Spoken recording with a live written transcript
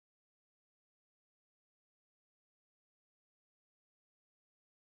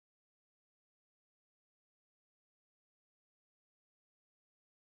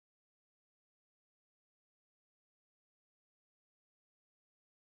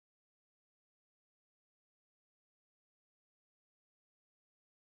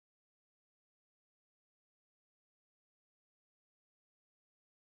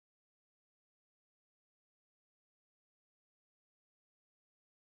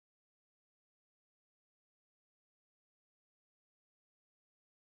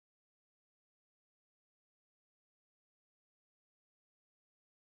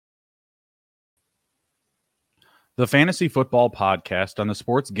The Fantasy Football Podcast on the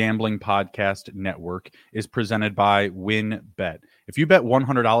Sports Gambling Podcast Network is presented by WynnBET. If you bet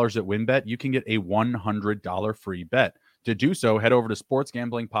 $100 at WynnBET, you can get a $100 free bet. To do so, head over to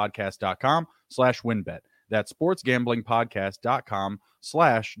sportsgamblingpodcast.com/WynnBET. That's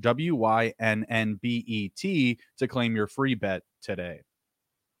sportsgamblingpodcast.com/WYNNBET to claim your free bet today.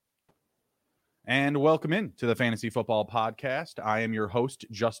 And welcome in to the Fantasy Football Podcast. I am your host,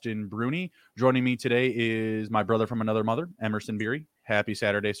 Justin Bruni. Joining me today is my brother from another mother, Emerson Beery. Happy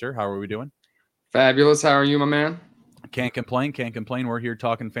Saturday, sir. How are we doing? Fabulous. How are you, my man? Can't complain. We're here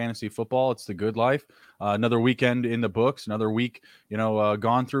talking fantasy football. It's the good life. Another weekend in the books. Another week,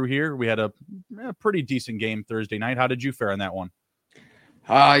 gone through here. We had a pretty decent game Thursday night. How did you fare on that one?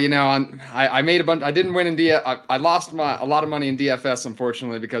 I made a bunch. I didn't win in I lost a lot of money in DFS,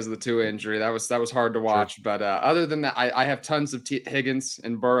 unfortunately, because of the Tua injury. That was hard to watch. Sure. But other than that, I have tons of Higgins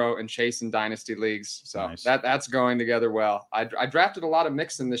and Burrow and Chase in dynasty leagues, so nice. That's going together well. I drafted a lot of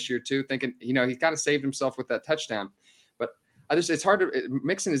Mixon this year too, thinking he kind of saved himself with that touchdown. But it's hard to.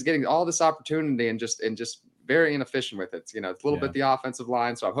 Mixon is getting all this opportunity and just very inefficient with it. It's a little bit the offensive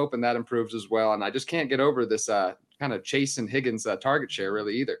line, so I'm hoping that improves as well. And I just can't get over this kind of Chase and Higgins target share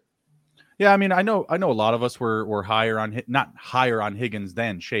really either. Yeah, I mean, I know a lot of us were higher on not higher on Higgins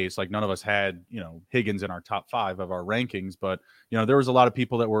than Chase. Like none of us had Higgins in our top 5 of our rankings, but there was a lot of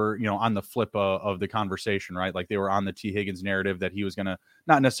people that were on the flip of the conversation, right? Like they were on the T Higgins narrative that he was going to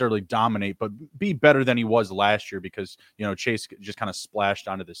not necessarily dominate, but be better than he was last year because Chase just kind of splashed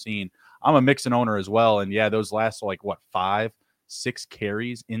onto the scene. I'm a Mixon owner as well, and yeah, those last 5-6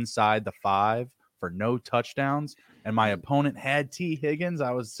 carries inside the 5 for no touchdowns, and my opponent had T Higgins.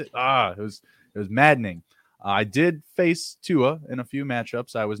 It was maddening. I did face Tua in a few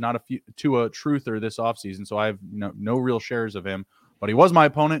matchups. I was not a Tua truther this offseason, so I have no real shares of him, but he was my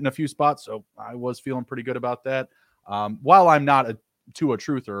opponent in a few spots, so I was feeling pretty good about that. While I'm not a Tua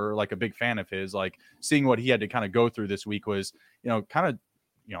truther or like a big fan of his, like seeing what he had to kind of go through this week was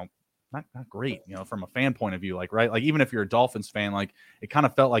not great, from a fan point of view, right? Like even if you're a Dolphins fan, like it kind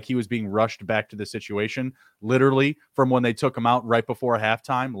of felt like he was being rushed back to the situation, literally from when they took him out right before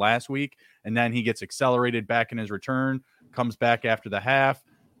halftime last week. And then he gets accelerated back in his return, comes back after the half.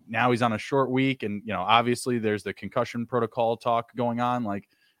 Now he's on a short week. And, obviously there's the concussion protocol talk going on. Like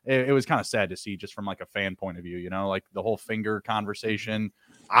it was kind of sad to see just from like a fan point of view, like the whole finger conversation.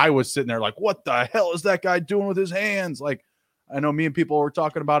 I was sitting there like, what the hell is that guy doing with his hands? Like, I know me and people were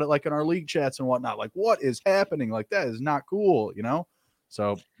talking about it like in our league chats and whatnot. Like, what is happening? Like, that is not cool,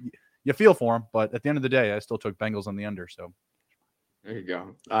 So you feel for him, but at the end of the day, I still took Bengals on the under. So there you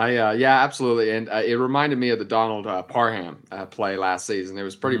go. Yeah, absolutely. And it reminded me of the Donald Parham play last season. It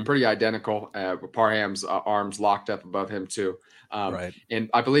was pretty identical. Parham's arms locked up above him too. Right. And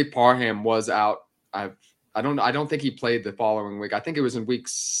I believe Parham was out. I don't think he played the following week. I think it was in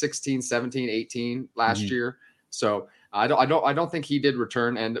weeks 16, 17, 18 last year. So I don't think he did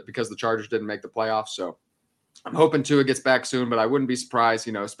return, and because the Chargers didn't make the playoffs. So I'm hoping Tua gets back soon, but I wouldn't be surprised,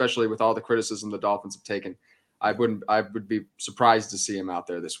 especially with all the criticism the Dolphins have taken. I would be surprised to see him out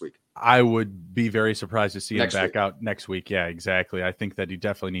there this week. I would be very surprised to see him back out next week. Yeah, exactly. I think that he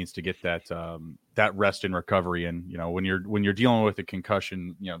definitely needs to get that rest and recovery. And when you're dealing with a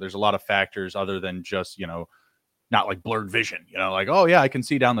concussion, there's a lot of factors other than just not like blurred vision, like, oh yeah, I can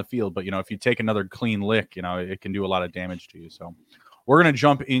see down the field. But, if you take another clean lick, it can do a lot of damage to you. So we're going to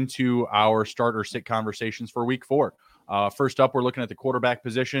jump into our start or sit conversations for week 4. First up, we're looking at the quarterback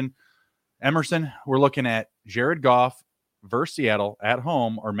position. Emerson, we're looking at Jared Goff versus Seattle at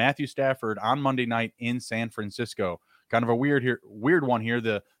home or Matthew Stafford on Monday night in San Francisco. Kind of a weird one here.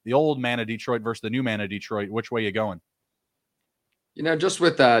 The old man of Detroit versus the new man of Detroit. Which way you going? Just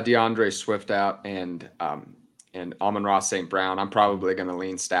with DeAndre Swift out and Amon-Ra St. Brown, I'm probably going to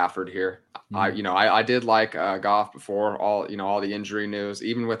lean Stafford here. I did like Goff before all the injury news,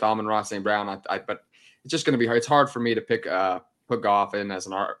 even with Amon-Ra St. Brown. But it's just going to be hard. It's hard for me to put Goff in as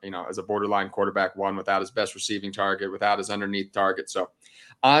as a borderline quarterback one without his best receiving target, without his underneath target. So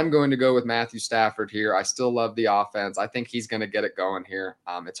I'm going to go with Matthew Stafford here. I still love the offense. I think he's going to get it going here.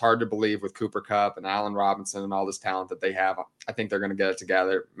 It's hard to believe with Cooper Kupp and Allen Robinson and all this talent that they have. I think they're going to get it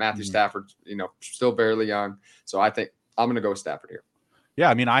together. Matthew Stafford, still barely young. So I think I'm going to go with Stafford here. Yeah,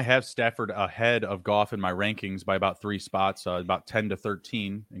 I mean, I have Stafford ahead of Goff in my rankings by about 3 spots, about 10 to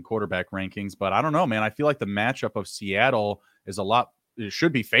 13 in quarterback rankings. But I don't know, man. I feel like the matchup of Seattle is it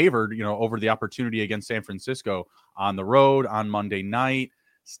should be favored, over the opportunity against San Francisco on the road on Monday night.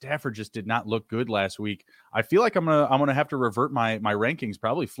 Stafford just did not look good last week. I feel like I'm gonna have to revert my rankings,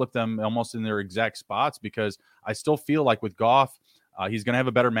 probably flip them almost in their exact spots, because I still feel like with Goff, He's going to have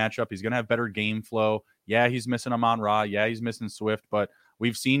a better matchup. He's going to have better game flow. Yeah, he's missing Amon-Ra. Yeah, he's missing Swift, but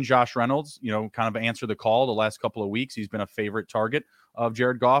we've seen Josh Reynolds, kind of answer the call the last couple of weeks. He's been a favorite target of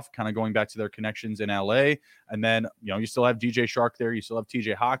Jared Goff, kind of going back to their connections in LA. And then, you still have DJ Shark there. You still have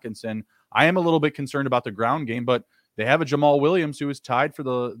TJ Hawkinson. I am a little bit concerned about the ground game, but they have a Jamal Williams who is tied for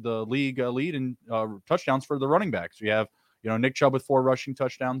the league lead in touchdowns for the running backs. We have, Nick Chubb with 4 rushing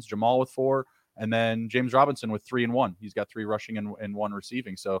touchdowns, Jamal with 4, and then James Robinson with 3 and 1. He's got 3 rushing and 1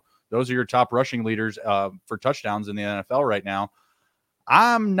 receiving. So those are your top rushing leaders for touchdowns in the NFL right now.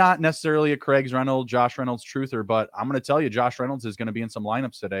 I'm not necessarily a Josh Reynolds truther, but I'm going to tell you, Josh Reynolds is going to be in some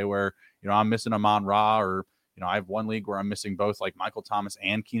lineups today where, I'm missing Amon-Ra, or, I have one league where I'm missing both like Michael Thomas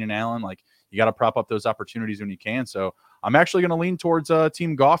and Keenan Allen. Like, you got to prop up those opportunities when you can. So I'm actually going to lean towards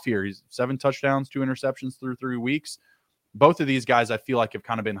Team Goff here. He's 7 touchdowns, 2 interceptions through 3 weeks. Both of these guys, I feel like, have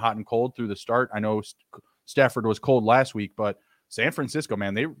kind of been hot and cold through the start. I know Stafford was cold last week, but San Francisco,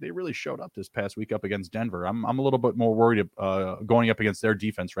 man, they really showed up this past week up against Denver. I'm a little bit more worried going up against their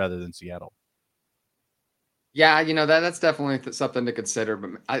defense rather than Seattle. Yeah, that's definitely something to consider.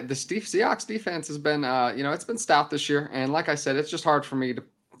 But the Seahawks defense has been, it's been stout this year. And like I said, it's just hard for me to,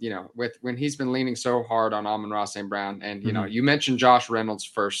 with when he's been leaning so hard on Amon-Ra St. Brown. And, you mentioned Josh Reynolds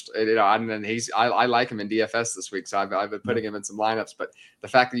first, and then I like him in DFS this week. So I've been putting him in some lineups. But the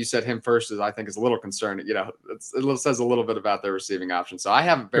fact that you said him first I think is a little concerning. It says a little bit about their receiving option. So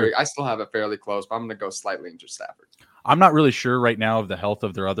I still have it fairly close, but I'm going to go slightly into Stafford. I'm not really sure right now of the health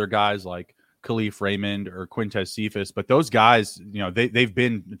of their other guys like Khalif Raymond or Quintez Cephas, but those guys, they've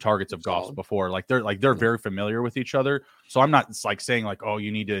been targets of Goff's before. They're very familiar with each other. So I'm not saying oh,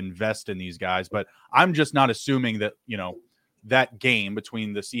 you need to invest in these guys, but I'm just not assuming that, that game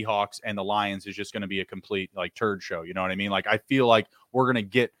between the Seahawks and the Lions is just going to be a complete turd show. You know what I mean? I feel like we're going to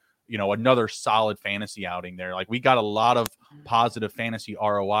get, another solid fantasy outing there. We got a lot of positive fantasy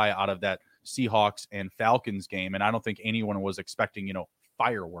ROI out of that Seahawks and Falcons game. And I don't think anyone was expecting,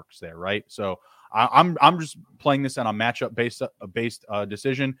 fireworks there, right? So I'm just playing this on a matchup based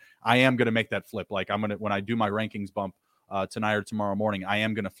decision. I am going to make that flip. When I do my rankings bump tonight or tomorrow morning, I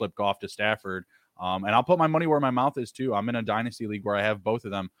am going to flip Goff to Stafford, and I'll put my money where my mouth is too. I'm in a dynasty league where I have both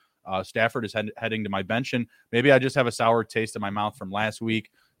of them. Stafford is heading to my bench, and maybe I just have a sour taste in my mouth from last week.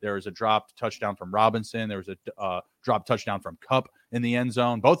 There was a dropped touchdown from Robinson. There was a dropped touchdown from Kupp in the end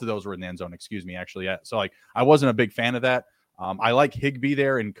zone. Both of those were in the end zone, excuse me, actually. So I wasn't a big fan of that. I like Higbee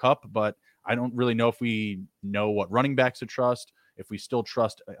there in Kupp, but I don't really know if we know what running backs to trust, if we still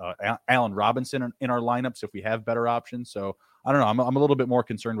trust Allen Robinson in our lineups, if we have better options. So I don't know. I'm a little bit more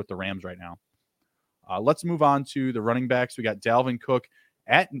concerned with the Rams right now. Let's move on to the running backs. We got Dalvin Cook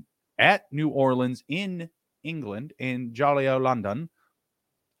at New Orleans in England in Jolly O London,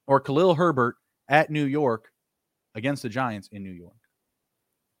 or Khalil Herbert at New York against the Giants in New York.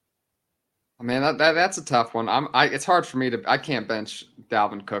 Man, that's a tough one. It's hard for me I can't bench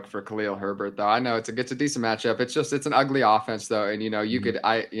Dalvin Cook for Khalil Herbert though. I know it's a decent matchup. It's an ugly offense though, and I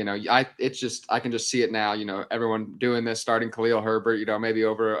can just see it now. Everyone doing this, starting Khalil Herbert. Maybe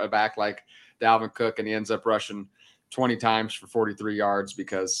over a back like Dalvin Cook, and he ends up rushing 20 times for 43 yards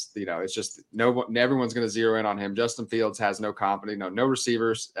because, it's just everyone's going to zero in on him. Justin Fields has no confidence, no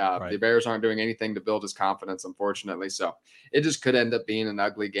receivers. Right. The Bears aren't doing anything to build his confidence, unfortunately. So it just could end up being an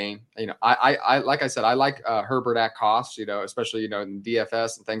ugly game. I like I said, I like Herbert at cost, especially, in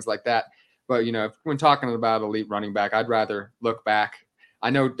DFS and things like that. But, when talking about elite running back, I'd rather look back. I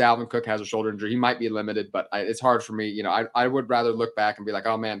know Dalvin Cook has a shoulder injury. He might be limited, but it's hard for me. I would rather look back and be like,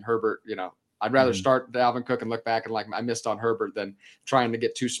 oh man, Herbert, I'd rather start Dalvin Cook and look back and I missed on Herbert than trying to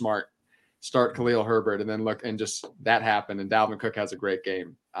get too smart, start Khalil Herbert and then look and just that happened. And Dalvin Cook has a great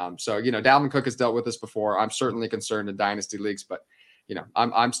game. So Dalvin Cook has dealt with this before. I'm certainly concerned in dynasty leagues, but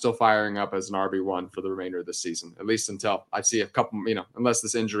I'm still firing up as an RB1 for the remainder of the season, at least until I see a couple, unless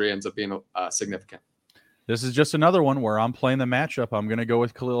this injury ends up being significant. This is just another one where I'm playing the matchup. I'm going to go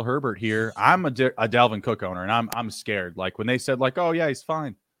with Khalil Herbert here. I'm a Dalvin Cook owner, and I'm scared. When they said oh yeah, he's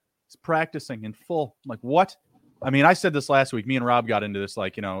fine. He's practicing in full. I'm like, what? I mean, I said this last week. Me and Rob got into this,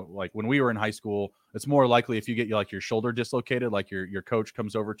 when we were in high school, it's more likely if you get your shoulder dislocated, your coach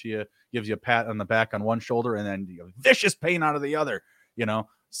comes over to you, gives you a pat on the back on one shoulder, and then vicious pain out of the other,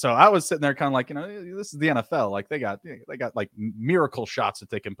 So I was sitting there kind of this is the NFL. They got miracle shots that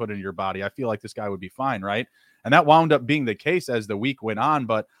they can put into your body. I feel like this guy would be fine, right? And that wound up being the case as the week went on,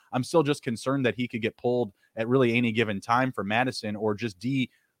 but I'm still just concerned that he could get pulled at really any given time for Madison or just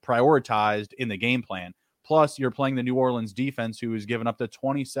prioritized in the game plan. Plus, you're playing the New Orleans defense, who has given up the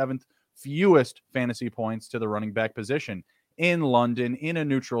 27th fewest fantasy points to the running back position in London, in a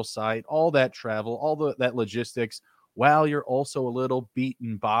neutral site, all that travel, that logistics. while you're also a little beat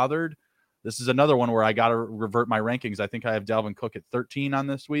and bothered. This is another one where I got to revert my rankings. I think I have Dalvin Cook at 13 on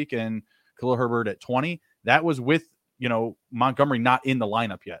this week and Khalil Herbert at 20. That was with, Montgomery not in the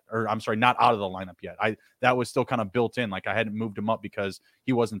lineup yet, or I'm sorry, not out of the lineup yet. That was still kind of built in. Like I hadn't moved him up because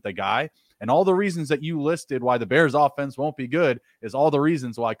he wasn't the guy. And all the reasons that you listed why the Bears offense won't be good is all the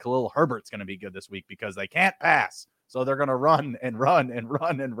reasons why Khalil Herbert's going to be good this week, because they can't pass. So they're going to run and run and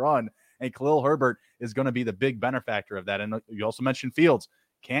run and run. And Khalil Herbert is going to be the big benefactor of that. And you also mentioned Fields.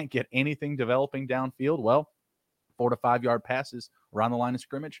 Can't get anything developing downfield. Well, 4 to 5 yard passes around the line of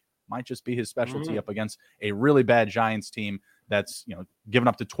scrimmage might just be his specialty up against a really bad Giants team that's, given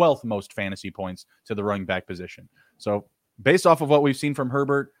up the 12th most fantasy points to the running back position. So based off of what we've seen from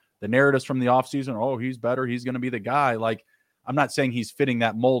Herbert, the narratives from the offseason, oh, he's better, he's going to be the guy. Like, I'm not saying he's fitting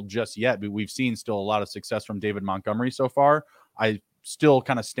that mold just yet, but we've seen still a lot of success from David Montgomery so far. I still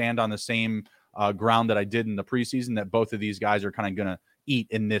kind of stand on the same ground that I did in the preseason, that both of these guys are kind of going to eat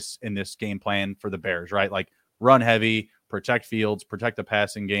in this game plan for the Bears, right? Like run heavy, protect Fields, protect the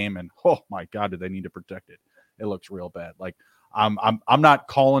passing game, and oh my God, do they need to protect it? It looks real bad. Like I'm not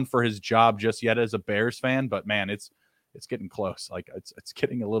calling for his job just yet as a Bears fan, but man, it's getting close. Like it's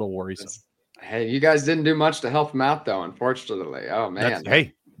getting a little worrisome. Hey, you guys didn't do much to help him out though, unfortunately. Oh man.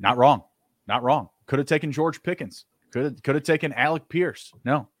 Hey, not wrong. Could have taken George Pickens. Could have taken Alec Pierce.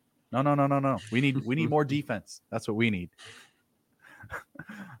 No. We need more defense. That's what we need.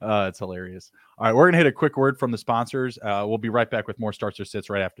 It's hilarious. All right, we're going to hit a quick word from the sponsors. We'll be right back with more starts or sits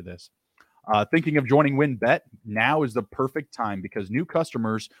right after this. Thinking of joining WynnBET? Now is the perfect time, because new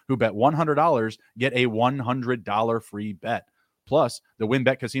customers who bet $100 get a $100 free bet. Plus, the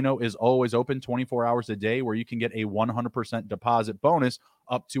WynnBET Casino is always open 24 hours a day, where you can get a 100% deposit bonus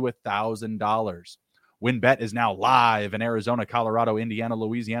up to $1,000. WynnBET is now live in Arizona, Colorado, Indiana,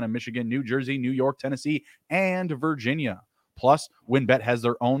 Louisiana, Michigan, New Jersey, New York, Tennessee, and Virginia. Plus, WynnBET has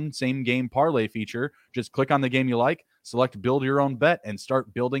their own same-game parlay feature. Just click on the game you like, select build your own bet, and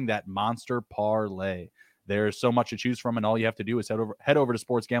start building that monster parlay. There's so much to choose from, and all you have to do is head over to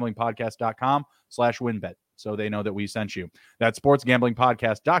sportsgamblingpodcast.com/WynnBET, so they know that we sent you. That's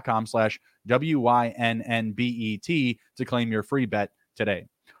sportsgamblingpodcast.com/WYNNBET to claim your free bet today.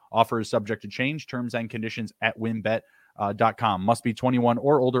 Offer is subject to change. Terms and conditions at WynnBET.com. Must be 21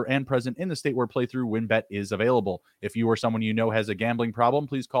 or older and present in the state where playthrough WynnBET is available. If you or someone you know has a gambling problem,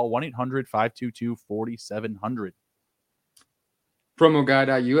 please call 1-800-522-4700.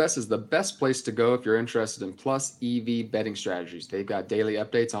 PromoGuy.us is the best place to go if you're interested in Plus EV betting strategies. They've got daily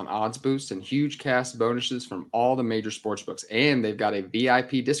updates on odds boosts and huge cash bonuses from all the major sportsbooks. And they've got a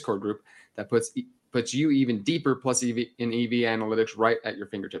VIP Discord group that puts you even deeper Plus EV in EV analytics right at your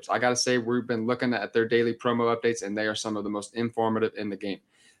fingertips. I got to say, we've been looking at their daily promo updates, and they are some of the most informative in the game.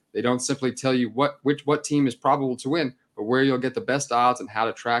 They don't simply tell you what team is probable to win, but where you'll get the best odds and how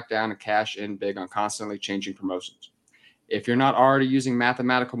to track down and cash in big on constantly changing promotions. If you're not already using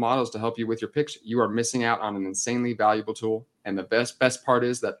mathematical models to help you with your picks, you are missing out on an insanely valuable tool. And the best part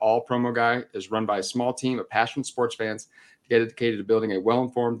is that all Promo Guy is run by a small team of passionate sports fans dedicated to building a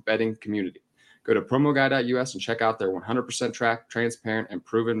well-informed betting community. Go to promoguy.us and check out their 100% tracked, transparent, and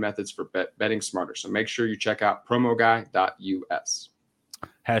proven methods for betting smarter. So make sure you check out promoguy.us.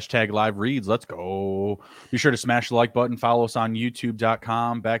 Hashtag live reads. Let's go. Be sure to smash the like button. Follow us on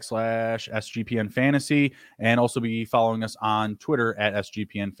youtube.com/SGPN Fantasy, and also be following us on Twitter at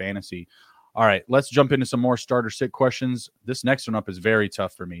SGPN Fantasy. All right, let's jump into some more starter sit questions. This next one up is very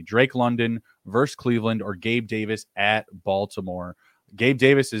tough for me. Drake London versus Cleveland, or Gabe Davis at Baltimore. Gabe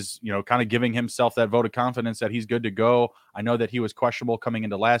Davis is, kind of giving himself that vote of confidence that he's good to go. I know that he was questionable coming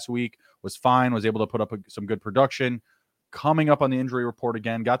into last week, was fine, was able to put up some good production. Coming up on the injury report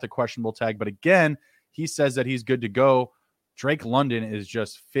again, got the questionable tag, but again, he says that he's good to go. Drake London is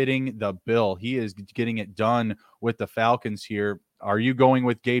just fitting the bill. He is getting it done with the Falcons here. Are you going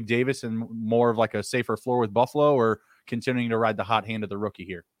with Gabe Davis and more of like a safer floor with Buffalo, or continuing to ride the hot hand of the rookie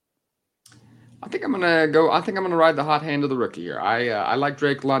here? I think I'm gonna ride the hot hand of the rookie here. I like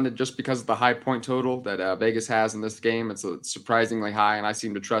Drake London just because of the high point total that Vegas has in this game. It's surprisingly high, and I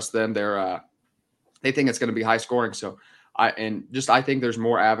seem to trust them. They think it's going to be high scoring. So I think there's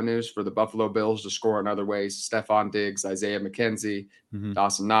more avenues for the Buffalo Bills to score in other ways. Stephon Diggs, Isaiah McKenzie,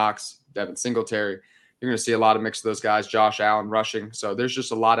 Dawson Knox, Devin Singletary. You're going to see a lot of mix of those guys. Josh Allen rushing. So there's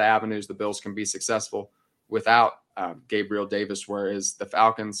just a lot of avenues the Bills can be successful without Gabriel Davis, whereas the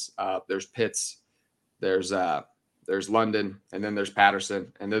Falcons, there's Pitts, there's London, and then there's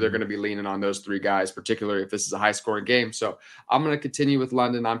Patterson, and they're going to be leaning on those three guys, particularly if this is a high-scoring game. So I'm going to continue with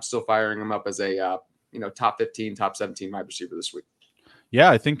London. I'm still firing him up as a top 15, top 17 wide receiver this week. Yeah,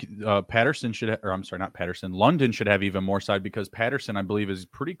 I think Patterson should, or I'm sorry, not Patterson. London should have even more side because Patterson, I believe, is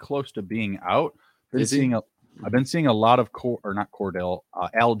pretty close to being out. Been Is he? seeing a, I've been seeing a lot of not Cordell,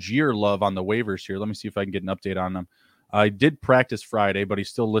 Algier love on the waivers here. Let me see if I can get an update on them. I did practice Friday, but he's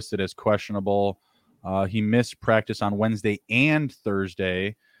still listed as questionable. He missed practice on Wednesday and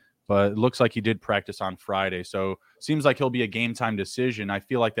Thursday, but it looks like he did practice on Friday. So seems like he'll be a game time decision. I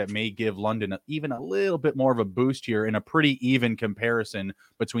feel like that may give London even a little bit more of a boost here in a pretty even comparison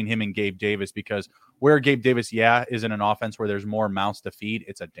between him and Gabe Davis, because where Gabe Davis, is in an offense where there's more mouths to feed.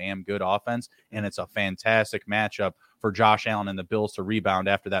 It's a damn good offense, and it's a fantastic matchup for Josh Allen and the Bills to rebound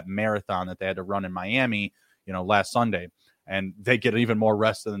after that marathon that they had to run in Miami, last Sunday. And they get even more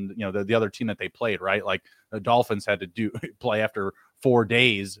rest than the other team that they played, right? Like the Dolphins had to play after 4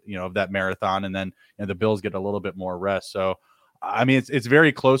 days, of that marathon, and then the Bills get a little bit more rest. So, I mean, it's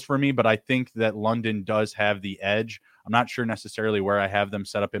very close for me, but I think that London does have the edge. I'm not sure necessarily where I have them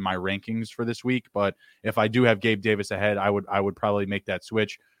set up in my rankings for this week, but if I do have Gabe Davis ahead, I would probably make that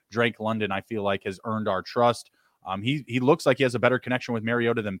switch. Drake London, I feel like, has earned our trust. He looks like he has a better connection with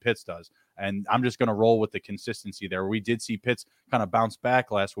Mariota than Pitts does, and I'm just going to roll with the consistency there. We did see Pitts kind of bounce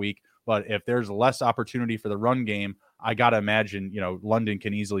back last week, but if there's less opportunity for the run game, I got to imagine, London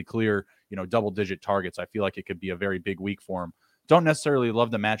can easily clear, double-digit targets. I feel like it could be a very big week for him. Don't necessarily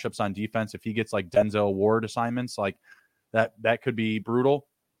love the matchups on defense. If he gets like Denzel Ward assignments, like that could be brutal.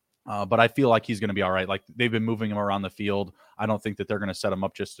 But I feel like he's going to be all right. Like they've been moving him around the field. I don't think that they're going to set him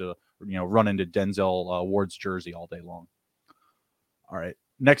up just to, run into Denzel Ward's jersey all day long. All right.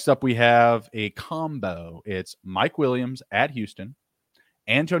 Next up, we have a combo. It's Mike Williams at Houston,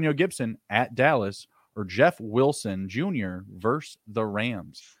 Antonio Gibson at Dallas, or Jeff Wilson Jr. versus the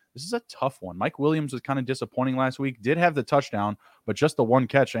Rams. This is a tough one. Mike Williams was kind of disappointing last week. Did have the touchdown, but just the one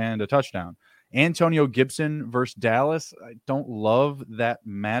catch and a touchdown. Antonio Gibson versus Dallas. I don't love that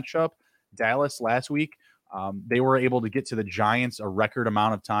matchup. Dallas last week, they were able to get to the Giants a record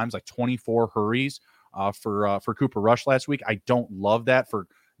amount of times, like 24 hurries for Cooper Rush last week. I don't love that for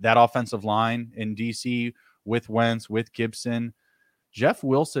that offensive line in DC with Wentz, with Gibson. Jeff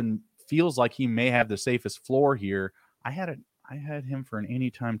Wilson feels like he may have the safest floor here. I had him for an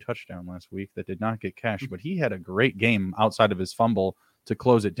anytime touchdown last week that did not get cashed, but he had a great game outside of his fumble to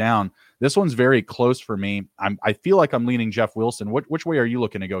close it down. This one's very close for me. I feel like I'm leaning Jeff Wilson. Which way are you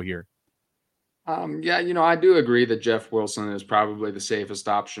looking to go here? I do agree that Jeff Wilson is probably the safest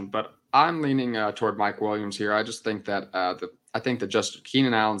option, but I'm leaning toward Mike Williams here. I just think that just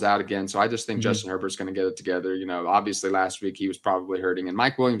Keenan Allen's out again, so I just think Justin Herbert's going to get it together. Obviously last week he was probably hurting, and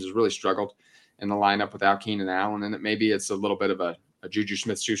Mike Williams has really struggled in the lineup without Keenan Allen, and maybe it's a little bit of a Juju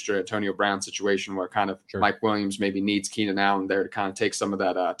Smith-Schuster, Antonio Brown situation where kind of Mike Williams maybe needs Keenan Allen there to kind of take some of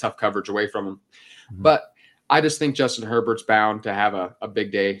that tough coverage away from him. Mm-hmm. But I just think Justin Herbert's bound to have a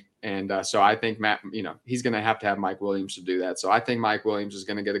big day. And so I think he's going to have Mike Williams to do that. So I think Mike Williams is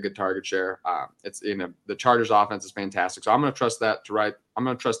going to get a good target share. It's the Chargers offense is fantastic. So I'm going to trust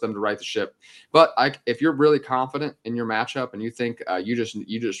them to right the ship. But if you're really confident in your matchup and you think you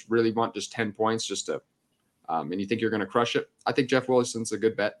just really want just 10 points just to and you think you're going to crush it, I think Jeff Wilson's a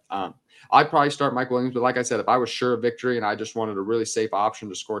good bet. I'd probably start Mike Williams, but like I said, if I was sure of victory and I just wanted a really safe option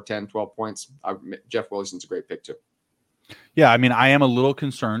to score 10, 12 points, Jeff Wilson's a great pick too. Yeah, I mean, I am a little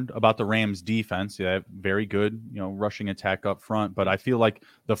concerned about the Rams defense. Yeah, very good, rushing attack up front, but I feel like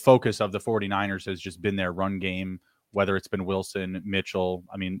the focus of the 49ers has just been their run game, whether it's been Wilson, Mitchell.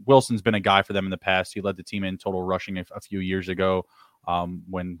 I mean, Wilson's been a guy for them in the past. He led the team in total rushing a few years ago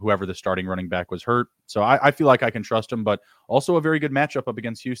when whoever the starting running back was hurt. So I feel like I can trust him, but also a very good matchup up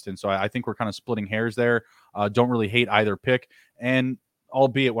against Houston. So I think we're kind of splitting hairs there. Don't really hate either pick. And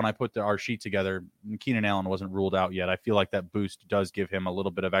albeit when I put our sheet together, Keenan Allen wasn't ruled out yet. I feel like that boost does give him a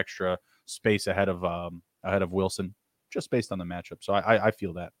little bit of extra space ahead of Wilson, just based on the matchup. So I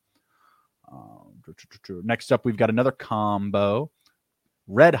feel that. Next up, we've got another combo.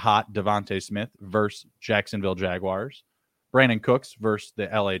 Red hot Devontae Smith versus Jacksonville Jaguars. Brandon Cooks versus the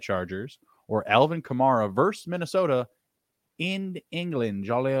LA Chargers. Or Alvin Kamara versus Minnesota in England,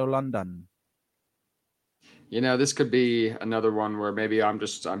 Jolly O' London. This could be another one where maybe I'm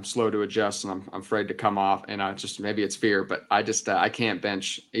slow to adjust and I'm afraid to come off, and maybe it's fear, but I can't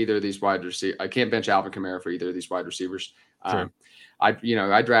bench either of these wide receivers. I can't bench Alvin Kamara for either of these wide receivers. Sure. I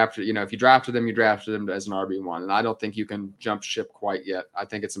drafted, if you drafted them, you drafted them as an RB1, and I don't think you can jump ship quite yet. I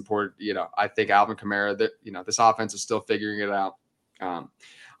think it's important. I think Alvin Kamara, this offense is still figuring it out.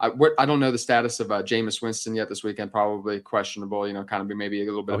 I don't know the status of Jameis Winston yet this weekend. Probably questionable. Kind of maybe a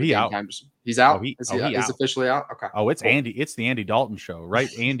little bit. He's out. Time. He's out. He's officially out. Okay. Oh, it's cool. Andy. It's the Andy Dalton show, right?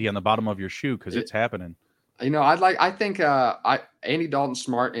 Andy on the bottom of your shoe because it's happening. I think Andy Dalton's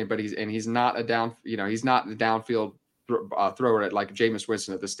smart, but he's not a he's not the downfield thrower at like Jameis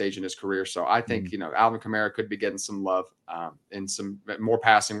Winston at this stage in his career. So I think Alvin Kamara could be getting some love and some more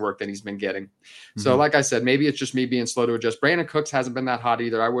passing work than he's been getting. So like I said, maybe it's just me being slow to adjust. Brandon Cooks hasn't been that hot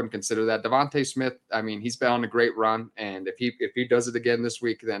either. I wouldn't consider that. Devontae Smith, I mean, he's been on a great run, and if he does it again this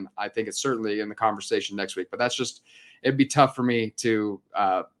week, then I think it's certainly in the conversation next week. But it'd be tough for me to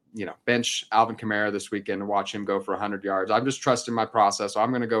bench Alvin Kamara this weekend and watch him go for 100 yards. I'm just trusting my process. So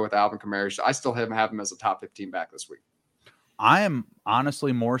I'm going to go with Alvin Kamara. So I still have him as a top 15 back this week. I am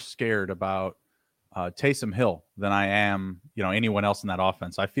honestly more scared about Taysom Hill than I am, anyone else in that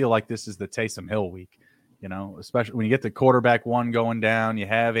offense. I feel like this is the Taysom Hill week, especially when you get the quarterback one going down. You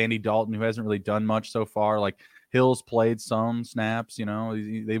have Andy Dalton, who hasn't really done much so far. Like Hill's played some snaps,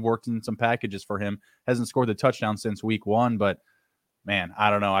 they've worked in some packages for him. Hasn't scored the touchdown since week 1, but man,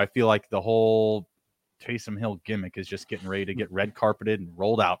 I don't know. I feel like the whole Taysom Hill gimmick is just getting ready to get red carpeted and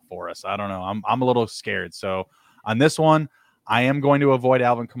rolled out for us. I don't know. I'm a little scared. So on this one, I am going to avoid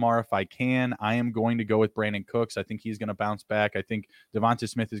Alvin Kamara if I can. I am going to go with Brandon Cooks. I think he's going to bounce back. I think Devonta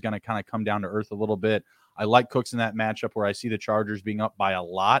Smith is going to kind of come down to earth a little bit. I like Cooks in that matchup where I see the Chargers being up by a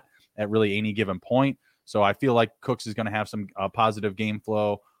lot at really any given point. So I feel like Cooks is going to have some positive game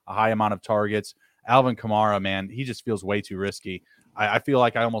flow, a high amount of targets. Alvin Kamara, man, he just feels way too risky. I feel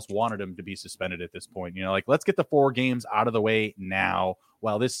like I almost wanted him to be suspended at this point. Let's get the 4 games out of the way now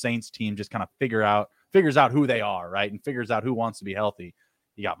while this Saints team just kind of figures out who they are, right? And figures out who wants to be healthy.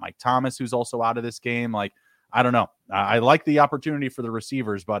 You got Mike Thomas, who's also out of this game. Like, I don't know. I like the opportunity for the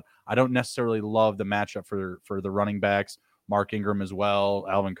receivers, but I don't necessarily love the matchup for the running backs. Mark Ingram as well.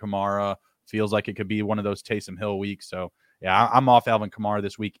 Alvin Kamara feels like it could be one of those Taysom Hill weeks. So yeah, I'm off Alvin Kamara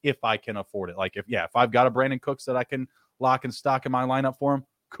this week if I can afford it. Like if I've got a Brandon Cooks that I can lock and stock in my lineup for him,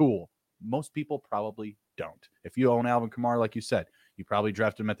 cool. Most people probably don't. If you own Alvin Kamara, like you said, you probably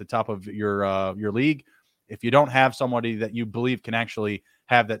draft him at the top of your league. If you don't have somebody that you believe can actually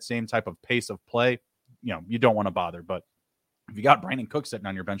have that same type of pace of play, you don't want to bother. But if you got Brandon Cooks sitting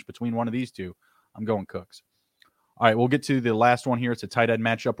on your bench between one of these two, I'm going Cooks. All right, we'll get to the last one here. It's a tight end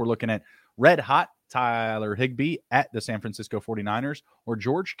matchup. We're looking at red hot Tyler Higbee at the San Francisco 49ers or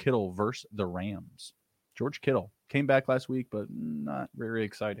George Kittle versus the Rams. George Kittle came back last week, but not very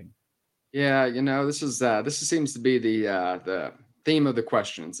exciting. Yeah, this seems to be the theme of the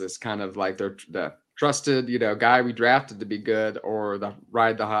questions. It's kind of like they're the trusted, guy we drafted to be good or the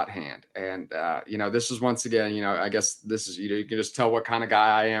ride the hot hand. And, this is once again, I guess this is, you can just tell what kind of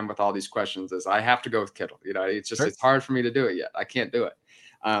guy I am with all these questions is I have to go with Kittle. It's just, It's hard for me to do it yet. I can't do it.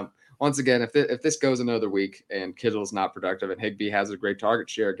 Once again, if this goes another week and Kittle's not productive and Higbee has a great target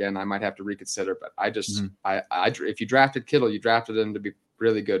share again, I might have to reconsider. But I just, if you drafted Kittle, you drafted him to be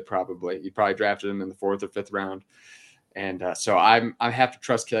really good. Probably you probably drafted him in the 4th or 5th round. And so I have to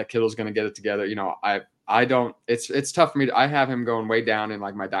trust Kittle's going to get it together. I don't. It's tough for me. I have him going way down in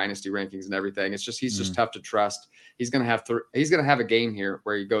like my dynasty rankings and everything. It's just he's just tough to trust. He's going to have a game here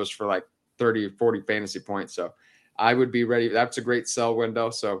where he goes for like 30 or 40 fantasy points. So I would be ready. That's a great sell window.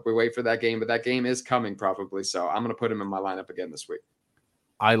 So we wait for that game, but that game is coming probably. So I'm going to put him in my lineup again this week.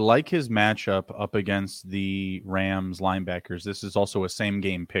 I like his matchup up against the Rams linebackers. This is also a same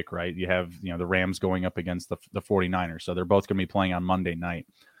game pick, right? You have, the Rams going up against the 49ers. So they're both going to be playing on Monday night.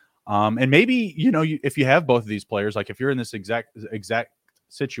 And maybe, if you have both of these players, like if you're in this exact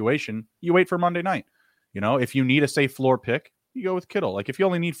situation, you wait for Monday night. If you need a safe floor pick, you go with Kittle. Like if you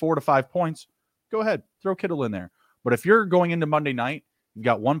only need 4 to 5 points, go ahead, throw Kittle in there. But if you're going into Monday night, you've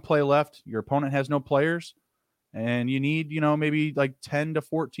got one play left, your opponent has no players, and you need, maybe like 10 to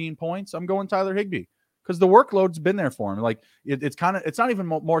 14 points, I'm going Tyler Higbee because the workload's been there for him. Like it's not even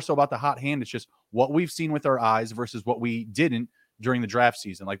more so about the hot hand. It's just what we've seen with our eyes versus what we didn't during the draft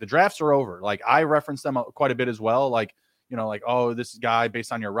season. Like the drafts are over. Like I reference them quite a bit as well. Like, oh, this guy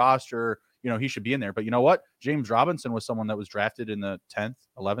based on your roster, he should be in there. But you know what? James Robinson was someone that was drafted in the 10th,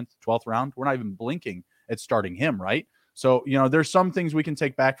 11th, 12th round. We're not even blinking at starting him, right? So, there's some things we can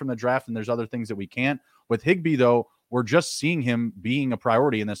take back from the draft and there's other things that we can't. With Higbee, though, we're just seeing him being a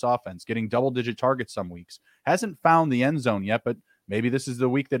priority in this offense, getting double-digit targets some weeks. Hasn't found the end zone yet, but maybe this is the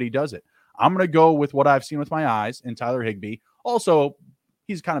week that he does it. I'm going to go with what I've seen with my eyes in Tyler Higbee. Also,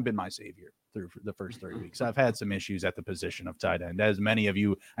 he's kind of been my savior through the first 3 weeks. I've had some issues at the position of tight end, as many of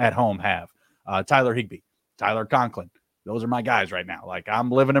you at home have. Tyler Higbee, Tyler Conklin, those are my guys right now. Like I'm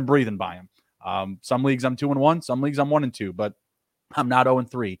living and breathing by him. Some leagues I'm 2-1, some leagues I'm 1-2, but I'm not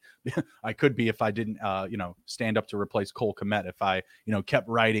 0-3. I could be if I didn't, stand up to replace Cole Kmet. If I, kept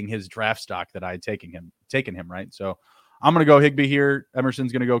writing his draft stock that I had taken him, right? So I'm going to go Higbee here.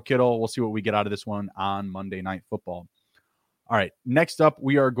 Emerson's going to go Kittle. We'll see what we get out of this one on Monday Night Football. All right. Next up,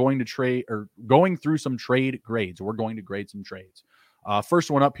 we are going through some trade grades. We're going to grade some trades.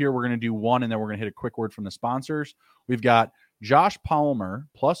 First one up here, we're going to do one, and then we're going to hit a quick word from the sponsors. We've got Josh Palmer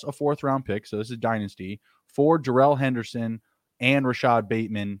plus a 4th-round pick, so this is Dynasty, for Darrell Henderson and Rashad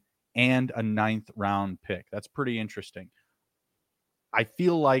Bateman and a 9th-round pick. That's pretty interesting. I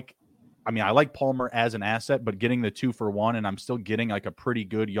feel like, I like Palmer as an asset, but getting the 2-for-1, and I'm still getting like a pretty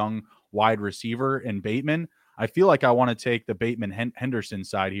good young wide receiver in Bateman. I feel like I want to take the Bateman Henderson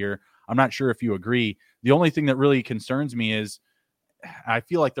side here. I'm not sure if you agree. The only thing that really concerns me is I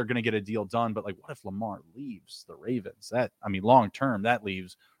feel like they're going to get a deal done, but like, what if Lamar leaves the Ravens? Long term, that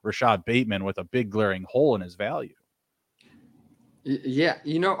leaves Rashad Bateman with a big glaring hole in his value. Yeah,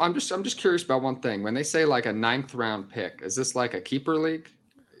 I'm just curious about one thing. When they say like a 9th-round pick, is this like a keeper league?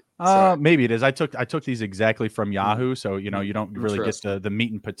 Maybe it is. I took these exactly from Yahoo, so you don't really get the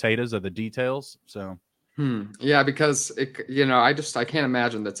meat and potatoes of the details. So yeah, because I can't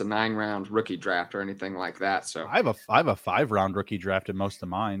imagine that's a 9-round rookie draft or anything like that. So I have a 5-round rookie draft in most of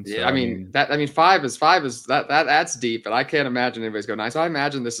mine. So, yeah, 5 is that's deep, but I can't imagine anybody's going 9. So I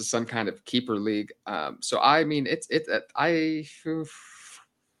imagine this is some kind of keeper league. I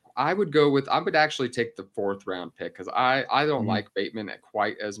would actually take the 4th-round pick because I don't like Bateman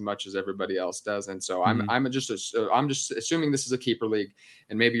quite as much as everybody else does, and so I'm just assuming this is a keeper league,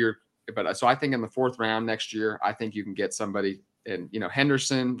 and maybe so I think in the 4th round next year, I think you can get somebody, and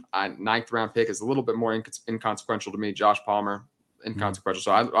Henderson, 9th-round pick is a little bit more inconsequential to me. Josh Palmer, inconsequential.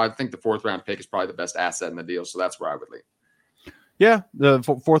 So I think the 4th-round pick is probably the best asset in the deal. So that's where I would lean. Yeah, the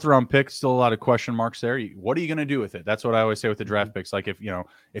 4th-round pick, still a lot of question marks there. What are you going to do with it? That's what I always say with the draft picks. Like if you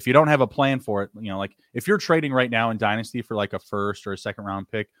don't have a plan for it, like if you're trading right now in Dynasty for like a 1st or a 2nd-round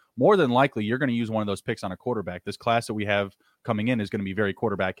pick, more than likely you're going to use one of those picks on a quarterback. This class that we have coming in is going to be very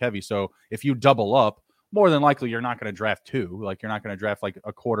quarterback heavy. So if you double up, more than likely you're not going to draft 2. Like you're not going to draft like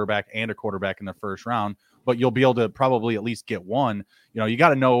a quarterback and a quarterback in the 1st round, but you'll be able to probably at least get one. You got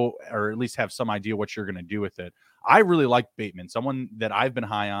to know, or at least have some idea what you're going to do with it. I really like Bateman, someone that I've been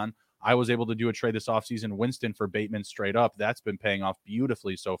high on. I was able to do a trade this offseason, Winston for Bateman straight up. That's been paying off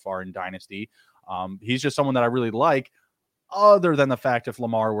beautifully so far in Dynasty. He's just someone that I really like, other than the fact if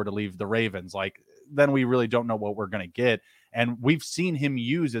Lamar were to leave the Ravens, like then we really don't know what we're going to get. And we've seen him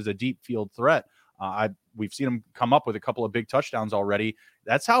used as a deep field threat. We've seen him come up with a couple of big touchdowns already.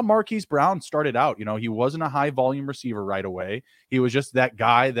 That's how Marquise Brown started out. He wasn't a high volume receiver right away. He was just that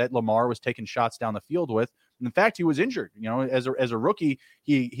guy that Lamar was taking shots down the field with. In fact, he was injured. As a rookie,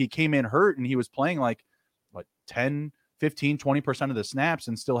 he came in hurt and he was playing like 10, 15, 20% of the snaps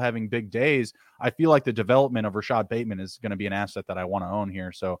and still having big days. I feel like the development of Rashad Bateman is going to be an asset that I want to own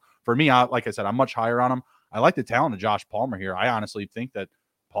here. So for me, like I said, I'm much higher on him. I like the talent of Josh Palmer here. I honestly think that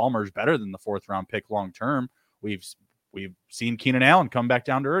Palmer's better than the 4th-round pick long term. We've seen Keenan Allen come back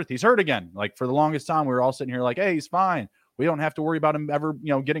down to earth. He's hurt again. Like for the longest time, we were all sitting here like, hey, he's fine. We don't have to worry about him ever,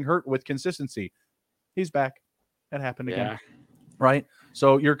 getting hurt with consistency. He's back. That happened again. Yeah. Right.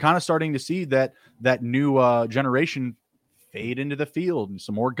 So you're kind of starting to see that new generation fade into the field, and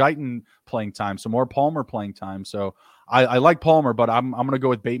some more Guyton playing time, some more Palmer playing time. So I like Palmer, but I'm going to go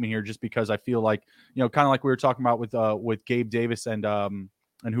with Bateman here just because I feel like, kind of like we were talking about with Gabe Davis and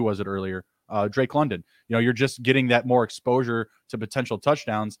who was it earlier? Drake London. You're just getting that more exposure to potential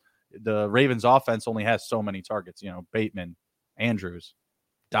touchdowns. The Ravens offense only has so many targets, Bateman, Andrews,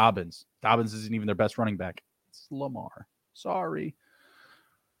 Dobbins. Dobbins isn't even their best running back. It's Lamar. Sorry.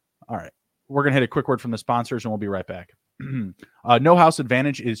 All right. We're going to hit a quick word from the sponsors, and we'll be right back. No House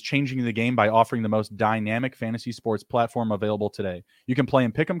Advantage is changing the game by offering the most dynamic fantasy sports platform available today. You can play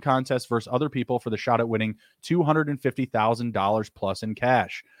in pick'em contests versus other people for the shot at winning $250,000 plus in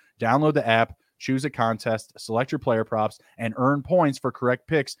cash. Download the app, choose a contest, select your player props, and earn points for correct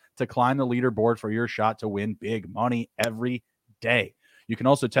picks to climb the leaderboard for your shot to win big money every day. You can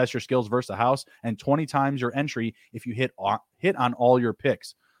also test your skills versus the house and 20 times your entry if you hit on all your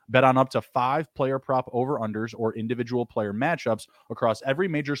picks. Bet on up to 5 player prop over-unders or individual player matchups across every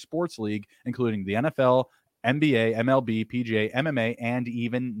major sports league, including the NFL, NBA, MLB, PGA, MMA, and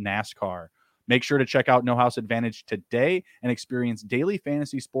even NASCAR. Make sure to check out No House Advantage today and experience daily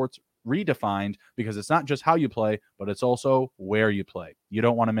fantasy sports redefined, because it's not just how you play, but it's also where you play. You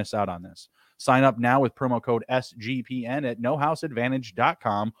don't want to miss out on this. Sign up now with promo code SGPN at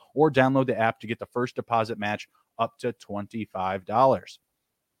nohouseadvantage.com or download the app to get the first deposit match up to $25.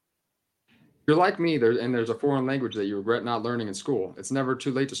 You're like me, there's a foreign language that you regret not learning in school. It's never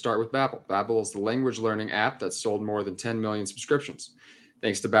too late to start with Babbel. Babbel is the language learning app that's sold more than 10 million subscriptions.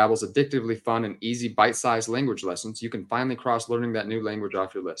 Thanks to Babbel's addictively fun and easy bite-sized language lessons, you can finally cross learning that new language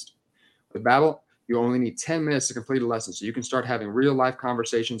off your list. With Babbel, you only need 10 minutes to complete a lesson, so you can start having real-life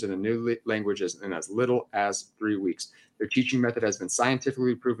conversations in a new language in as little as 3 weeks. Their teaching method has been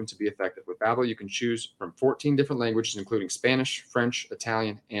scientifically proven to be effective. With Babbel, you can choose from 14 different languages, including Spanish, French,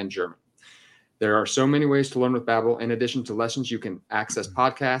 Italian, and German. There are so many ways to learn with Babbel. In addition to lessons, you can access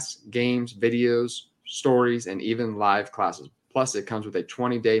podcasts, games, videos, stories, and even live classes. Plus, it comes with a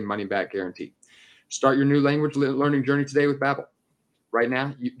 20-day money-back guarantee. Start your new language learning journey today with Babbel. Right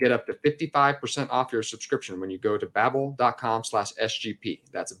now, you get up to 55% off your subscription when you go to babbel.com/SGP.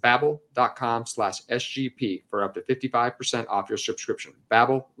 That's babbel.com/SGP for up to 55% off your subscription.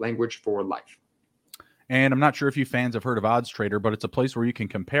 Babbel, language for life. And I'm not sure if you fans have heard of Odds Trader, but it's a place where you can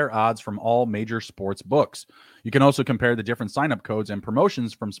compare odds from all major sports books. You can also compare the different sign-up codes and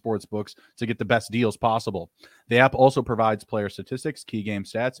promotions from sports books to get the best deals possible. The app also provides player statistics, key game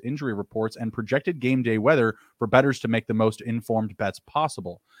stats, injury reports, and projected game day weather for bettors to make the most informed bets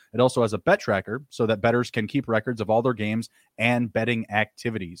possible. It also has a bet tracker so that bettors can keep records of all their games and betting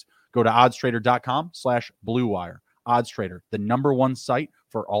activities. Go to oddstrader.com/Blue Wire. Odds Trader, the #1 site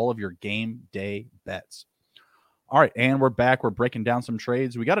for all of your game day bets. All right, and we're back. We're breaking down some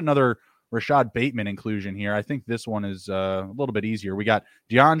trades. We got another Rashad Bateman inclusion here. I think this one is a little bit easier. We got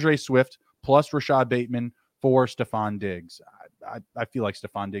DeAndre Swift plus Rashad Bateman for Stefon Diggs. I feel like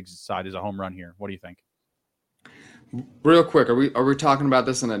Stefon Diggs' side is a home run here. What do you think? Real quick, are we talking about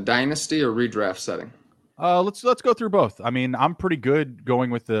this in a dynasty or redraft setting? Let's go through both. I mean, I'm pretty good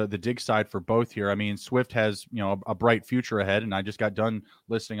going with the Diggs side for both here. I mean, Swift has, a bright future ahead, and I just got done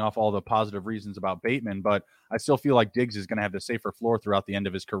listing off all the positive reasons about Bateman, but I still feel like Diggs is going to have the safer floor throughout the end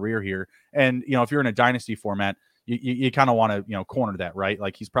of his career here. And, if you're in a dynasty format, you kind of want to, corner that, right?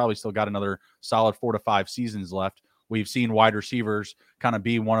 Like he's probably still got another solid 4 to 5 seasons left. We've seen wide receivers kind of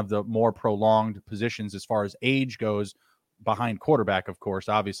be one of the more prolonged positions as far as age goes, behind quarterback, of course.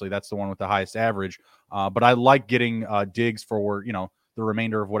 Obviously, that's the one with the highest average. But I like getting Diggs for, the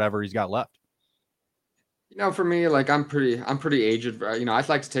remainder of whatever he's got left. For me, like I'm pretty aged. I'd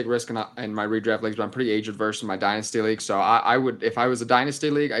like to take risk in my redraft leagues, but I'm pretty age adverse in my dynasty league. So I would, if I was a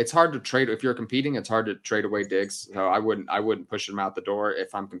dynasty league, it's hard to trade. If you're competing, it's hard to trade away Diggs. So I wouldn't push him out the door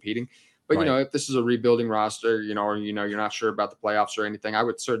if I'm competing. But right. If this is a rebuilding roster, or you're not sure about the playoffs or anything, I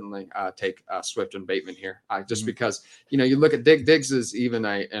would certainly take Swift and Bateman here. Just because you look at Diggs is even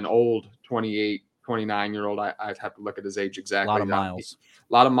an old 28, 29-year-old. I'd have to look at his age exactly. A lot of miles.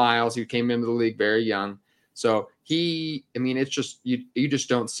 A lot of miles. He came into the league very young. So it's just you just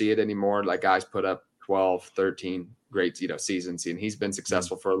don't see it anymore. Like guys put up 12, 13 great seasons, and he's been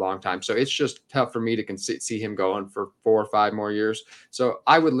successful for a long time. So it's just tough for me to see him going for 4 or 5 more years. So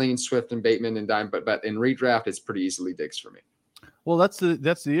I would lean Swift and Bateman and dime, but in redraft it's pretty easily Diggs for me. Well, that's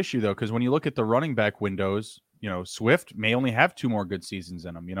the issue though, because when you look at the running back windows, Swift may only have 2 more good seasons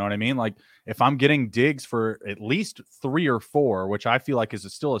in him. You know what I mean? Like if I'm getting Diggs for at least 3 or 4, which I feel like is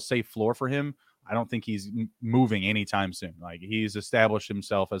still a safe floor for him, I don't think he's moving anytime soon. Like he's established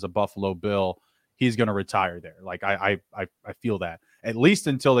himself as a Buffalo Bill. He's going to retire there. Like I feel that at least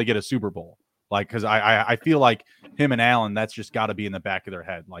until they get a Super Bowl. Like, cause I feel like him and Allen, that's just got to be in the back of their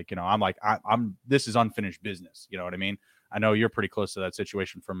head. Like, I'm this is unfinished business. You know what I mean? I know you're pretty close to that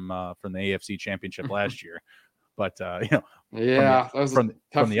situation from the AFC Championship last year, but yeah, from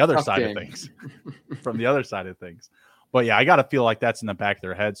the other side of things, from the other side of things. But yeah, I got to feel like that's in the back of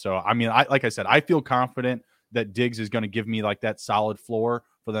their head. So, I mean, like I said, I feel confident that Diggs is going to give me like that solid floor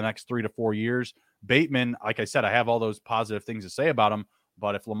for the next 3 to 4 years. Bateman, like I said, I have all those positive things to say about him,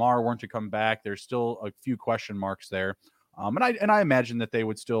 but if Lamar weren't to come back, there's still a few question marks there. And I imagine that they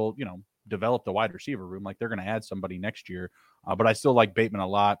would still, develop the wide receiver room. Like they're going to add somebody next year. But I still like Bateman a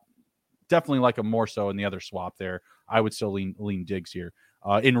lot. Definitely like him more so in the other swap there. I would still lean Diggs here.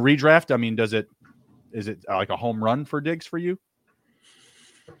 In redraft, I mean, is it like a home run for Diggs for you?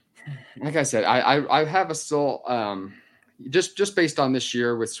 Like I said, I have a still just based on this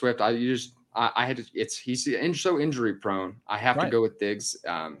year with Swift. He's so injury prone. I have to go with Diggs.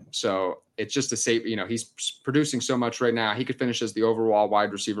 So it's just a safe. He's producing so much right now. He could finish as the overall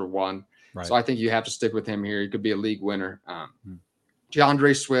wide receiver 1. Right. So I think you have to stick with him here. He could be a league winner.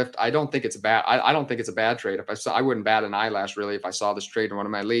 DeAndre Swift, I don't think it's a bad. I don't think it's a bad trade. I wouldn't bat an eyelash really if I saw this trade in one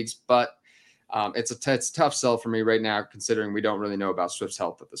of my leagues, but. It's a tough sell for me right now, considering we don't really know about Swift's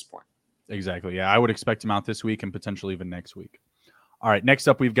health at this point. Exactly. Yeah, I would expect him out this week and potentially even next week. All right, next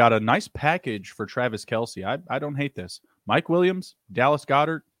up, we've got a nice package for Travis Kelce. I don't hate this. Mike Williams, Dallas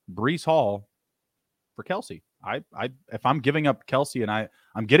Goedert, Breece Hall for Kelce. If I'm giving up Kelce and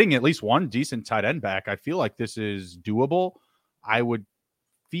I'm getting at least one decent tight end back, I feel like this is doable. I would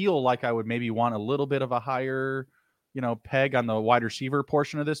feel like I would maybe want a little bit of a higher, peg on the wide receiver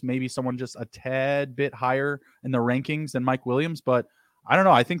portion of this. Maybe someone just a tad bit higher in the rankings than Mike Williams. But I don't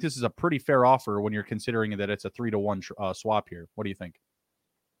know. I think this is a pretty fair offer when you're considering that it's a 3-to-1 swap here. What do you think?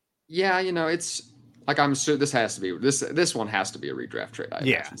 Yeah, it's like I'm sure this has to be this one has to be a redraft trade. I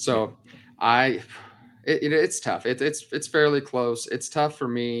imagine. So it's tough. It's fairly close. It's tough for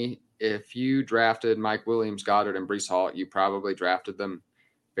me. If you drafted Mike Williams, Goddard, and Breece Hall, you probably drafted them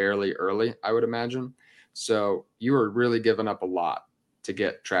fairly early, I would imagine. So you were really giving up a lot to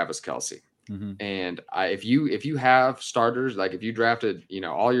get Travis Kelce. Mm-hmm. And if you have starters, like if you drafted,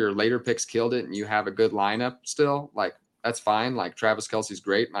 all your later picks killed it and you have a good lineup still, like that's fine. Like Travis Kelce's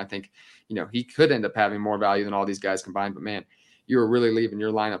great. And I think, he could end up having more value than all these guys combined, but man, you were really leaving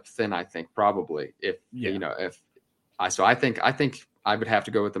your lineup thin, I think, probably so I think I would have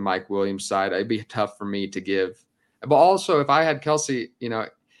to go with the Mike Williams side. It'd be tough for me to give, but also if I had Kelce,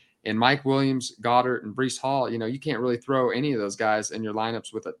 and Mike Williams, Goddard, and Breece Hall, you can't really throw any of those guys in your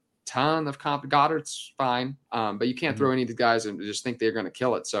lineups with a ton of comp. Goddard's fine, but you can't throw any of the guys and just think they're going to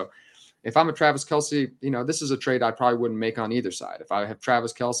kill it. So if I'm a Travis Kelce, this is a trade I probably wouldn't make on either side. If I have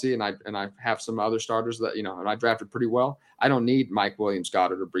Travis Kelce and I have some other starters that, and I drafted pretty well, I don't need Mike Williams,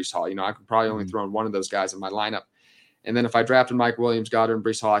 Goddard, or Breece Hall. I could probably only throw in one of those guys in my lineup. And then if I drafted Mike Williams, Goddard, and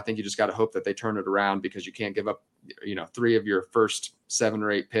Breece Hall, I think you just got to hope that they turn it around because you can't give up, 3 of your first 7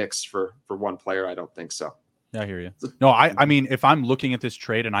 or 8 picks for one player. I don't think so. I hear you. No, I mean, if I'm looking at this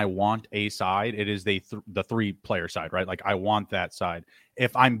trade and I want a side, it is the 3-player side, right? Like I want that side.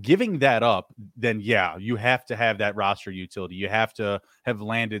 If I'm giving that up, then yeah, you have to have that roster utility. You have to have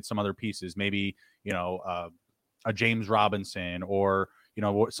landed some other pieces, maybe, a James Robinson or,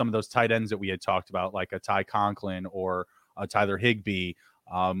 some of those tight ends that we had talked about, like a Ty Conklin or a Tyler Higbee.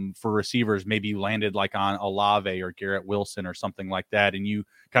 For receivers, maybe you landed like on Olave or Garrett Wilson or something like that, and you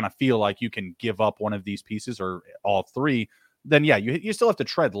kind of feel like you can give up one of these pieces or all 3, then yeah, you still have to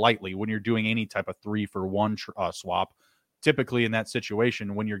tread lightly when you're doing any type of 3-for-1 swap. Typically in that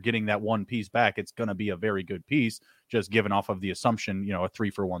situation, when you're getting that one piece back, it's going to be a very good piece, just given off of the assumption, a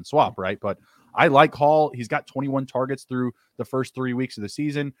 3-for-1 swap, right? But I like Hall. He's got 21 targets through the first 3 weeks of the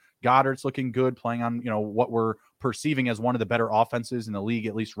season. Goddard's looking good, playing on, what we're perceiving as one of the better offenses in the league,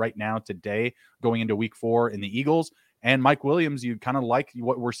 at least right now today, going into week 4 in the Eagles. And Mike Williams, you kind of like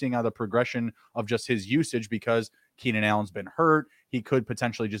what we're seeing out of the progression of just his usage because Keenan Allen's been hurt. He could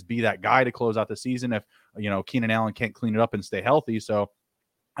potentially just be that guy to close out the season if, Keenan Allen can't clean it up and stay healthy. So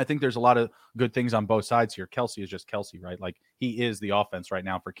I think there's a lot of good things on both sides here. Kelce is just Kelce, right? Like he is the offense right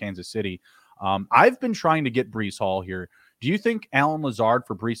now for Kansas City. I've been trying to get Breece Hall here. Do you think Allen Lazard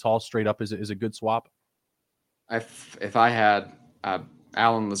for Breece Hall straight up is a good swap? If I had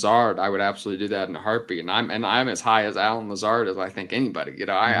Allen Lazard, I would absolutely do that in a heartbeat. And I'm as high as Allen Lazard as I think anybody.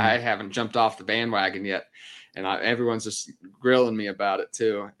 I haven't jumped off the bandwagon yet, and everyone's just grilling me about it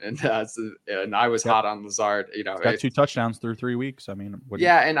too. And and I was hot on Lazard. He's got 2 touchdowns through 3 weeks. I mean,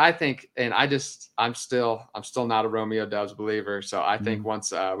 and I think, and I'm still not a Romeo Doubs believer. So I think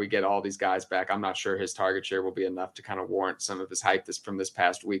once we get all these guys back, I'm not sure his target share will be enough to kind of warrant some of his hype from this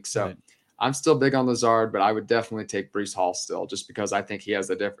past week. So. Right. I'm still big on Lazard, but I would definitely take Breece Hall still, just because I think he has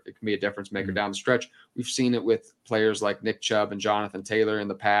it can be a difference maker down the stretch. We've seen it with players like Nick Chubb and Jonathan Taylor in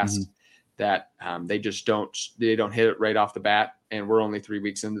the past that they just don't hit it right off the bat, and we're only 3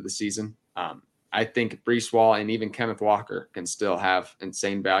 weeks into the season. I think Breece Hall and even Kenneth Walker can still have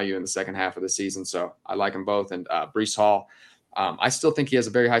insane value in the second half of the season, so I like them both. And Breece Hall, I still think he has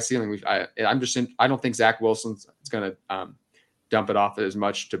a very high ceiling. I don't think Zach Wilson is going to dump it off as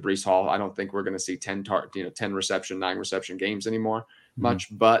much to Breece Hall. I don't think we're going to see 10 reception, 9 reception games anymore much,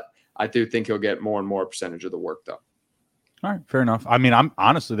 but I do think he'll get more and more percentage of the work though. All right, fair enough. I mean, I'm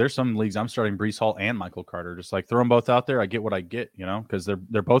honestly, there's some leagues I'm starting Breece Hall and Michael Carter, just like throw them both out there. I get what I get, because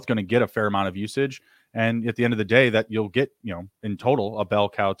they're both going to get a fair amount of usage. And at the end of the day that you'll get, in total, a bell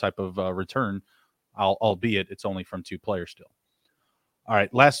cow type of return, albeit it's only from 2 players still. All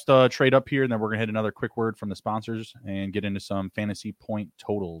right, last trade up here, and then we're going to hit another quick word from the sponsors and get into some fantasy point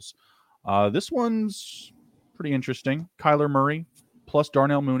totals. This one's pretty interesting. Kyler Murray plus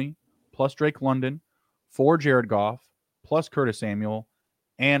Darnell Mooney plus Drake London for Jared Goff plus Curtis Samuel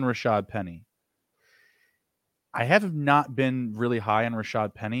and Rashad Penny. I have not been really high on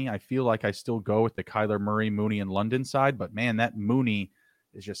Rashad Penny. I feel like I still go with the Kyler Murray, Mooney, and London side, but man, that Mooney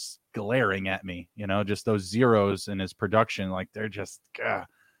is just glaring at me, just those zeros in his production. Like they're just,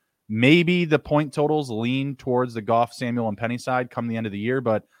 maybe the point totals lean towards the Goff, Samuel, and Penny side come the end of the year,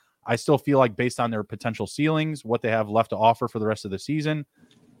 but I still feel like based on their potential ceilings, what they have left to offer for the rest of the season,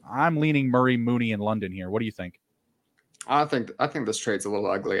 I'm leaning Murray, Mooney, and London here. What do you think? I think this trade's a little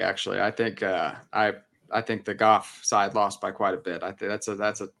ugly, actually. I think I think the Goff side lost by quite a bit. I think that's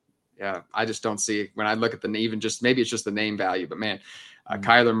a yeah. I just don't see when I look at the even just maybe it's just the name value, but man,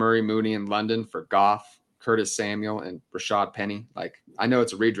 Kyler Murray, Mooney, and London for Goff, Curtis Samuel, and Rashad Penny. Like I know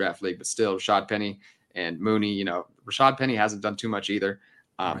it's a redraft league, but still Rashad Penny and Mooney. You know, Rashad Penny hasn't done too much either.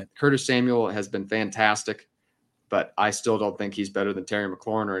 Right. Curtis Samuel has been fantastic, but I still don't think he's better than Terry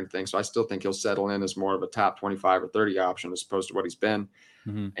McLaurin or anything. So I still think he'll settle in as more of a top 25 or 30 option as opposed to what he's been.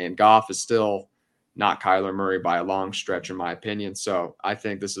 Mm-hmm. And Goff is still not Kyler Murray by a long stretch, in my opinion. So I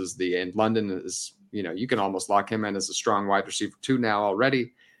think this is and London is, you know, you can almost lock him in as a strong wide receiver 2 now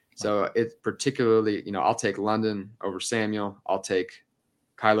already. So it's particularly, you know, I'll take London over Samuel. I'll take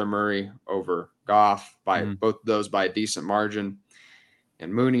Kyler Murray over Goff by both of those by a decent margin.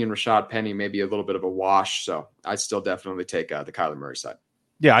 And Mooney and Rashad Penny may be a little bit of a wash. So I still definitely take the Kyler Murray side.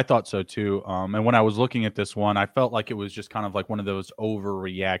 Yeah, I thought so too. And when I was looking at this one, I felt like it was just kind of like one of those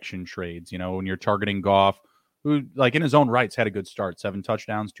overreaction trades. You know, when you're targeting Goff, who like in his own rights had a good start, 7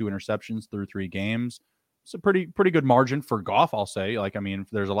 touchdowns, 2 interceptions through 3 games. It's a pretty good margin for Goff, I'll say. Like, I mean,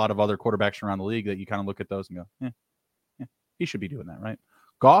 there's a lot of other quarterbacks around the league that you kind of look at those and go, he should be doing that, right?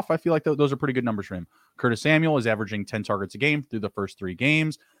 Goff, I feel like those are pretty good numbers for him. Curtis Samuel is averaging 10 targets a game through the first 3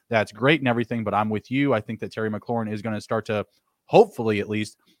 games. That's great and everything, but I'm with you. I think that Terry McLaurin is going to start to, hopefully at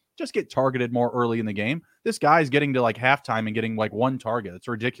least, just get targeted more early in the game. This guy's getting to like halftime and getting like 1 target. It's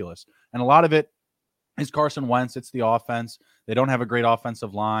ridiculous. And a lot of it is Carson Wentz. It's the offense. They don't have a great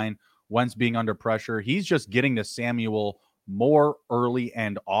offensive line. Wentz being under pressure. He's just getting to Samuel more early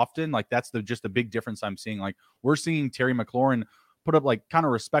and often. Like that's just the big difference I'm seeing. Like we're seeing Terry McLaurin put up like kind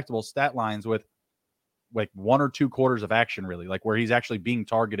of respectable stat lines with like 1 or 2 quarters of action, really, like where he's actually being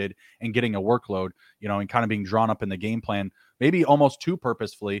targeted and getting a workload, you know, and kind of being drawn up in the game plan, maybe almost too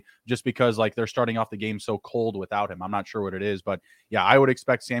purposefully, just because like they're starting off the game so cold without him. I'm not sure what it is, but yeah, I would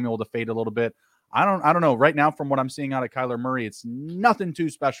expect Samuel to fade a little bit. I don't know. Right now, from what I'm seeing out of Kyler Murray, it's nothing too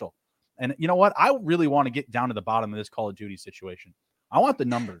special. And you know what? I really want to get down to the bottom of this Call of Duty situation. I want the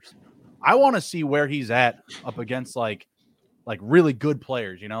numbers. I want to see where he's at up against like really good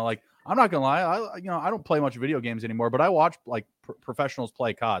players, you know, like I'm not gonna lie. I don't play much video games anymore, but I watch like professionals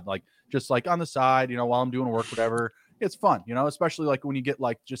play COD, like just like on the side, you know, while I'm doing work, whatever. It's fun, you know, especially like when you get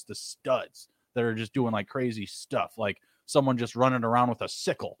like just the studs that are just doing like crazy stuff, like someone just running around with a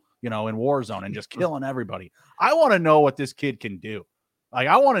sickle, you know, in Warzone and just killing everybody. I want to know what this kid can do. Like,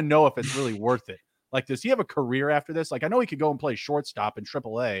 I want to know if it's really worth it. Like, does he have a career after this? Like, I know he could go and play shortstop in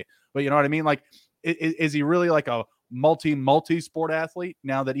AAA, but you know what I mean? Like, is he really like a multi-sport athlete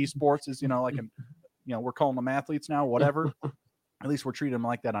now that esports is, you know, like, we're calling them athletes now, whatever. At least we're treating them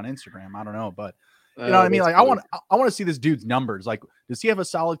like that on Instagram. I don't know, but you know what I mean? Like, funny. I want to see this dude's numbers. Like, does he have a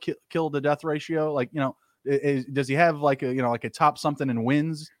solid kill to death ratio? Like, you know, does he have like a top something in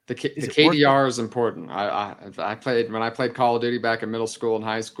wins? The KDR is important. I played Call of Duty back in middle school and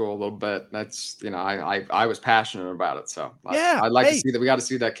high school a little bit. That's, you know, I was passionate about it. So yeah, I'd like to see that. We got to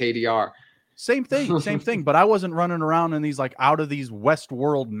see that KDR. Same thing. But I wasn't running around in these like out of these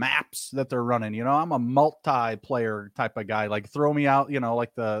Westworld maps that they're running. You know, I'm a multiplayer type of guy. Like throw me out, you know,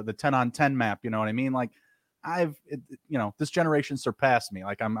 like the 10-on-10 map. You know what I mean? Like this generation surpassed me.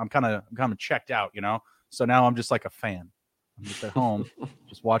 Like I'm kind of checked out. You know. So now I'm just like a fan. I'm just at home,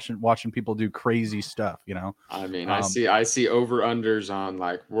 just watching people do crazy stuff, you know. I mean, I see over-unders on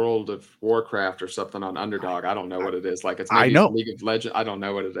like World of Warcraft or something on Underdog. I don't know what it is. Like it's maybe League of Legends. I don't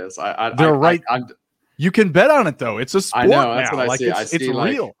know what it is. They're right. You can bet on it though. It's a sport. I know. That's now. what I like, see. It's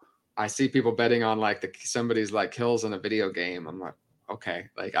real. I see people betting on like somebody's like kills in a video game. I'm like, okay,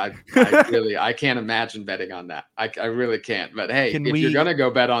 like I really I can't imagine betting on that. I really can't. But hey, if you're gonna go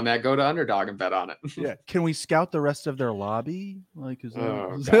bet on that, go to Underdog and bet on it. Yeah. Can we scout the rest of their lobby? Like, is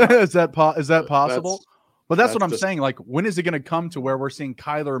that possible? But that's what I'm saying. Like, when is it going to come to where we're seeing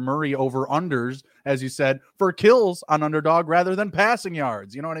Kyler Murray over unders, as you said, for kills on Underdog rather than passing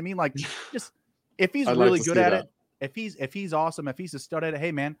yards? You know what I mean? Like, just if he's really good at it, if he's awesome, if he's a stud at it,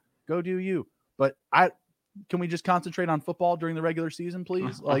 hey man, go do you. But can we just concentrate on football during the regular season,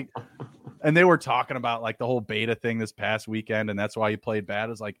 please? Like, and they were talking about like the whole beta thing this past weekend, and that's why he played bad.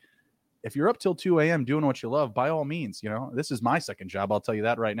 Is like, if you're up till 2 a.m. doing what you love, by all means, you know, this is my second job. I'll tell you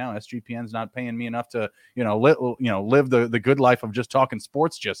that right now. SGPN's not paying me enough to, live the good life of just talking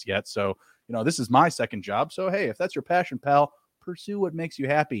sports just yet. So, you know, this is my second job. So, hey, if that's your passion, pal, pursue what makes you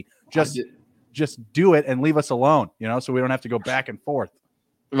happy. Just do it and leave us alone, you know, so we don't have to go back and forth.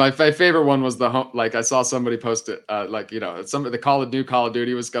 My favorite one was the home. Like I saw somebody post it, the new Call of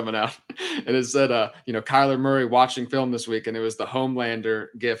Duty was coming out, and it said, Kyler Murray watching film this week, and it was the Homelander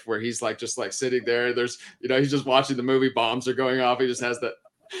gif where he's like just like sitting there. There's, he's just watching the movie. Bombs are going off. He just has that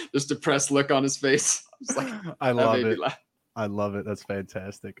just depressed look on his face. I love it. I love it. That's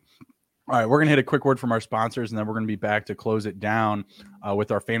fantastic. All right, we're going to hit a quick word from our sponsors, and then we're going to be back to close it down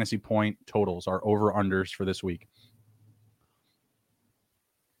with our fantasy point totals, our over-unders for this week.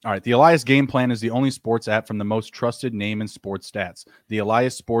 All right, the Elias Game Plan is the only sports app from the most trusted name in sports stats, the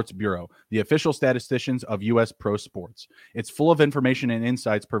Elias Sports Bureau, the official statisticians of U.S. pro sports. It's full of information and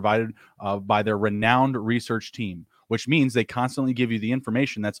insights provided by their renowned research team, which means they constantly give you the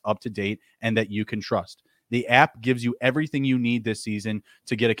information that's up to date and that you can trust. The app gives you everything you need this season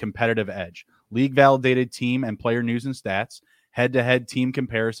to get a competitive edge. League-validated team and player news and stats, head-to-head team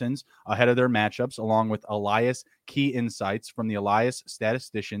comparisons ahead of their matchups, along with Elias key insights from the Elias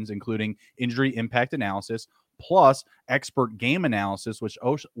statisticians, including injury impact analysis, plus expert game analysis, which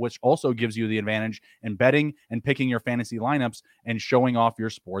also gives you the advantage in betting and picking your fantasy lineups and showing off your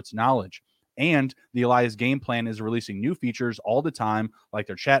sports knowledge. And the Elias Game Plan is releasing new features all the time, like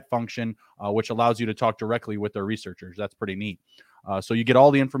their chat function, which allows you to talk directly with their researchers. That's pretty neat. So you get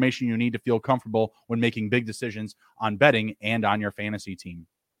all the information you need to feel comfortable when making big decisions on betting and on your fantasy team.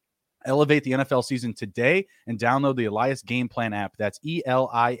 Elevate the NFL season today and download the Elias Game Plan app. That's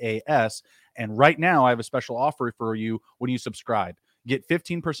ELIAS. And right now, I have a special offer for you when you subscribe. Get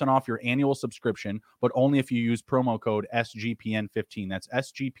 15% off your annual subscription, but only if you use promo code SGPN15. That's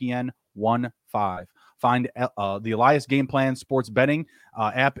SGPN15. Find the Elias Game Plan sports betting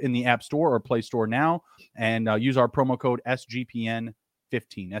app in the App Store or Play Store now, and use our promo code SGPN15,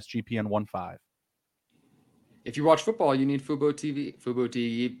 SGPN15. If you watch football, you need Fubo TV.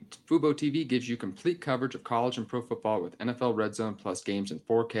 Fubo TV gives you complete coverage of college and pro football with NFL Red Zone plus games in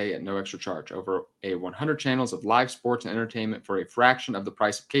 4K at no extra charge. Over 100 channels of live sports and entertainment for a fraction of the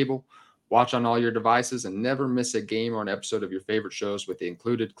price of cable. Watch on all your devices and never miss a game or an episode of your favorite shows with the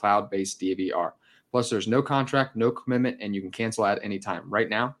included cloud-based DVR. Plus, there's no contract, no commitment, and you can cancel at any time. Right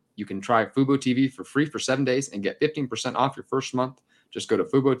now, you can try Fubo TV for free for 7 days and get 15% off your first month. Just go to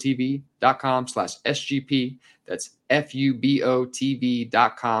FuboTV.com/SGP. That's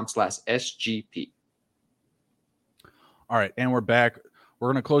FUBOTV.com/SGP. All right, and we're back. We're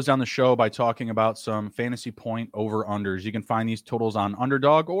going to close down the show by talking about some fantasy point over-unders. You can find these totals on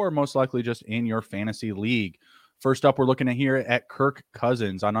Underdog or most likely just in your fantasy league. First up, we're looking at here at Kirk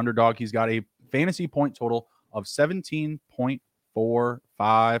Cousins. On Underdog, he's got a fantasy point total of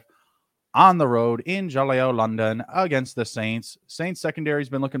 17.45 on the road in Jaleo, London against the Saints. Saints secondary has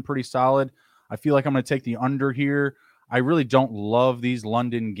been looking pretty solid. I feel like I'm going to take the under here. I really don't love these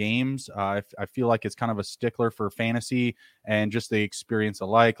London games. I feel like it's kind of a stickler for fantasy and just the experience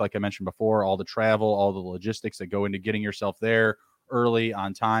alike. Like I mentioned before, all the travel, all the logistics that go into getting yourself there early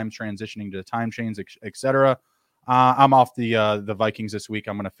on time, transitioning to the time chains, etc. I'm off the Vikings this week.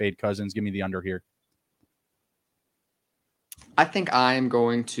 I'm going to fade Cousins. Give me the under here. I think I'm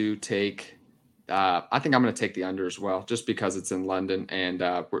going to take the under as well, just because it's in London and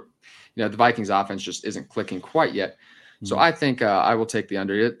the Vikings offense just isn't clicking quite yet. So I think I will take the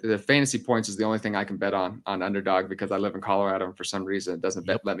under. The fantasy points is the only thing I can bet on Underdog because I live in Colorado and for some reason it doesn't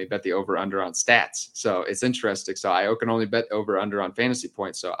let me bet the over under on stats. So it's interesting. So I can only bet over under on fantasy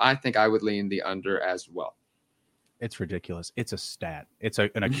points. So I think I would lean the under as well. It's ridiculous. It's a stat. It's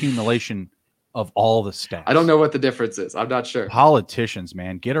an accumulation of all the stats. I don't know what the difference is. I'm not sure. Politicians,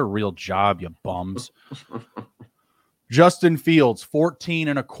 man, get a real job, you bums. Justin Fields,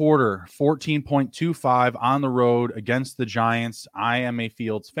 14.25 on the road against the Giants. I am a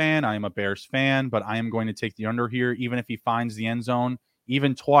Fields fan. I am a Bears fan, but I am going to take the under here. Even if he finds the end zone,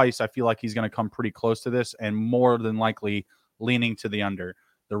 even twice, I feel like he's going to come pretty close to this and more than likely leaning to the under.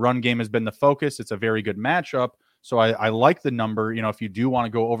 The run game has been the focus. It's a very good matchup. So I like the number. If you do want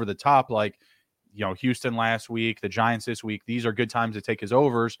to go over the top, like, Houston last week, the Giants this week, these are good times to take his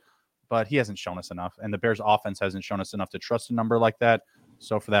overs, but he hasn't shown us enough. And the Bears offense hasn't shown us enough to trust a number like that.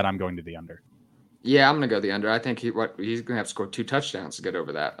 So for that, I'm going to the under. Yeah, I'm going to go the under. I think he's going to have to score 2 touchdowns to get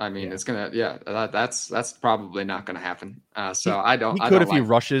over that. I mean, It's going to, that's probably not going to happen. He could if he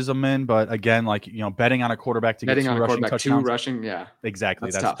rushes them in, but again, betting on a quarterback to get 2 rushing touchdowns. 2 rushing. Yeah,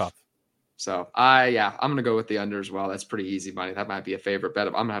 exactly. That's tough. So I'm going to go with the under as well. That's pretty easy money. That might be a favorite bet.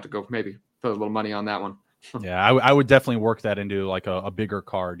 I'm going to have to go maybe put a little money on that one. Yeah, I would definitely work that into like a bigger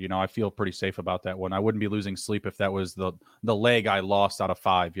card. I feel pretty safe about that one. I wouldn't be losing sleep if that was the leg I lost out of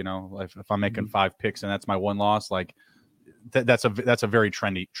 5. If I'm making 5 picks and that's my one loss, like that's a very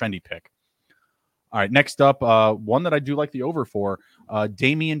trendy pick. All right, next up, one that I do like the over for,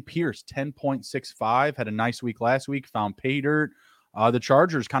 Dameon Pierce, 10.65, had a nice week last week, found pay dirt. The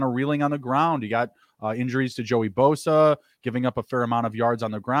Chargers kind of reeling on the ground. You got injuries to Joey Bosa, giving up a fair amount of yards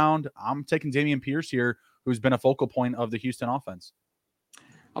on the ground. I'm taking Dameon Pierce here, who's been a focal point of the Houston offense.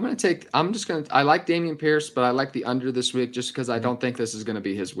 I like Dameon Pierce, but I like the under this week just because I don't think this is going to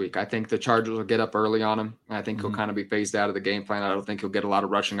be his week. I think the Chargers will get up early on him. I think he'll kind of be phased out of the game plan. I don't think he'll get a lot of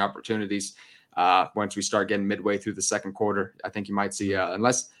rushing opportunities once we start getting midway through the second quarter. I think you might see,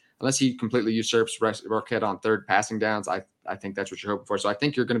 unless he completely usurps Burkhead on third passing downs, I think that's what you're hoping for. So I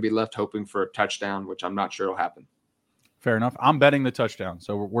think you're going to be left hoping for a touchdown, which I'm not sure will happen. Fair enough. I'm betting the touchdown.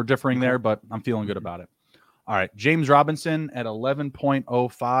 So we're differing there, but I'm feeling good about it. All right, James Robinson at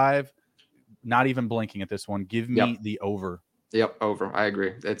 11.05. Not even blinking at this one. Give me the over. Yep, over. I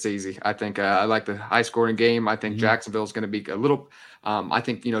agree. It's easy. I think I like the high-scoring game. I think Jacksonville is going to be a little I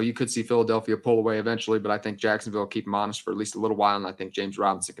think, you could see Philadelphia pull away eventually, but I think Jacksonville will keep him honest for at least a little while, and I think James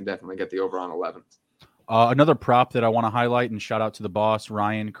Robinson can definitely get the over on 11. Another prop that I want to highlight and shout out to the boss,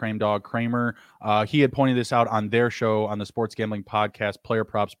 Ryan Cramedog Kramer. He had pointed this out on their show on the Sports Gambling Podcast, Player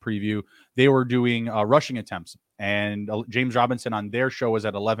Props Preview. They were doing rushing attempts, and James Robinson on their show was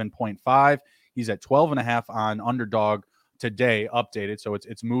at 11.5. He's at 12.5 on Underdog today, updated. So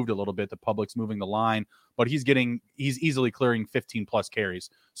it's moved a little bit. The public's moving the line, but he's easily clearing 15 plus carries.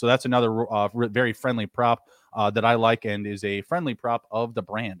 So that's another very friendly prop that I like and is a friendly prop of the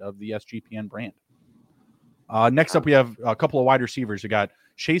brand, of the SGPN brand. Next up, we have a couple of wide receivers. We got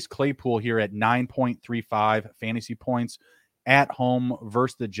Chase Claypool here at 9.35 fantasy points at home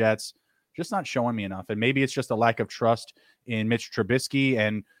versus the Jets. Just not showing me enough. And maybe it's just a lack of trust in Mitch Trubisky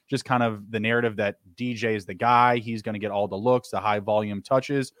and just kind of the narrative that DJ is the guy. He's going to get all the looks, the high volume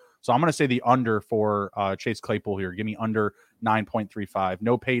touches. So I'm going to say the under for Chase Claypool here. Give me under 9.35.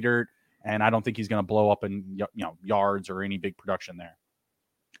 No pay dirt, and I don't think he's going to blow up in yards or any big production there.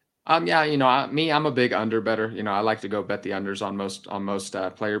 I'm a big under better. I like to go bet the unders on most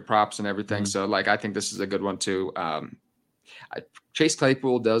player props and everything. So I think this is a good one too. Chase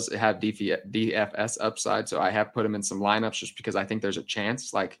Claypool does have DFS upside, so I have put him in some lineups just because I think there's a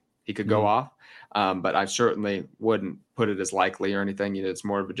chance he could go off. But I certainly wouldn't put it as likely or anything. It's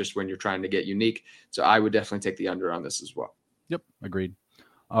more of a just when you're trying to get unique. So I would definitely take the under on this as well. Yep, agreed.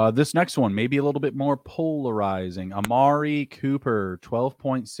 This next one may be a little bit more polarizing. Amari Cooper,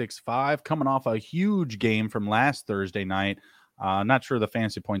 12.65, coming off a huge game from last Thursday night. Not sure the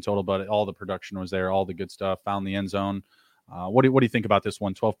fantasy point total, but all the production was there, all the good stuff, found the end zone. What do you think about this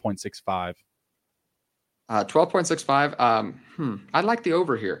one, 12.65? 12.65. I like the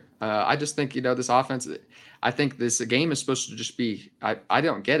over here. I just think, this offense, I think this game is supposed to just be, I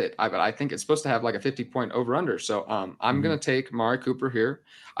don't get it. But I think it's supposed to have like a 50-point over under. So I'm going to take Amari Cooper here.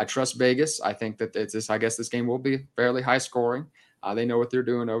 I trust Vegas. I think that I guess this game will be fairly high scoring. They know what they're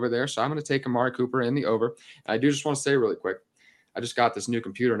doing over there. So I'm going to take Amari Cooper in the over. And I do just want to say really quick, I just got this new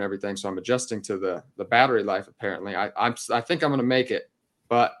computer and everything, so I'm adjusting to the battery life. Apparently, I think I'm going to make it,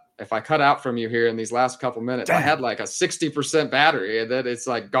 but if I cut out from you here in these last couple minutes, I had like a 60% battery, and then it's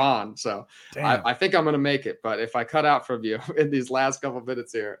gone. So I think I'm going to make it, but if I cut out from you in these last couple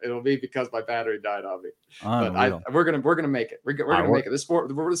minutes here, it'll be because my battery died on me. But we're gonna make it. We're gonna make it. This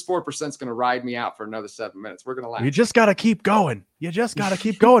 4% is going to ride me out for another 7 minutes. We're going to laugh. You just got to keep going.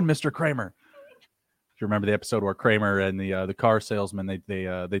 Mr. Kramer. You remember the episode where Kramer and the car salesman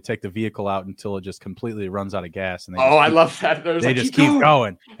they take the vehicle out until it just completely runs out of gas, and I love that. They just keep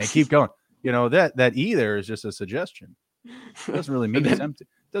going and keep going. That E there is just a suggestion. It doesn't really mean it's empty.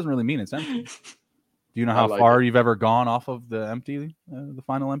 It doesn't really mean it's empty. Do you know how far you've ever gone off of the empty, the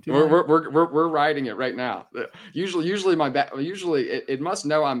final empty? We're riding it right now. Usually it must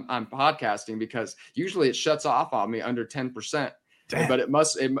know I'm podcasting because usually it shuts off on me under 10%. Damn. But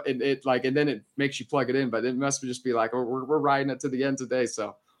and then it makes you plug it in, but it must just be like, we're riding it to the end today.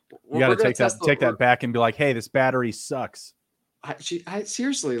 So you got to take that back and be like, hey, this battery sucks. I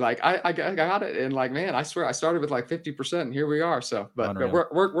seriously, I got it. And man, I swear I started with 50% and here we are. So, but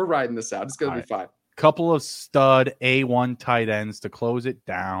we're riding this out. It's going to be fine. Couple of stud A1 tight ends to close it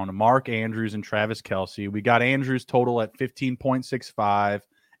down. Mark Andrews and Travis Kelce. We got Andrews total at 15.65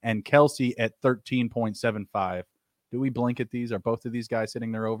 and Kelce at 13.75. Do we blink at these? Are both of these guys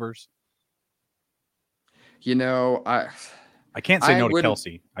hitting their overs? I can't say no to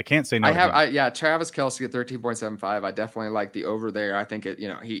Kelce. I can't say no. Travis Kelce at 13.75. I definitely like the over there. I think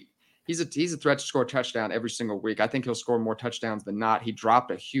he's a threat to score a touchdown every single week. I think he'll score more touchdowns than not. He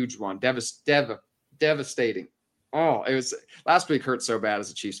dropped a huge one, devastating Oh, it was last week hurt so bad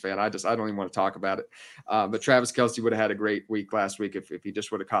as a Chiefs fan. I don't even want to talk about it. But Travis Kelce would have had a great week last week if he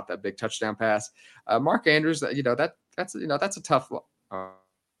just would have caught that big touchdown pass. Mark Andrews, that's a tough.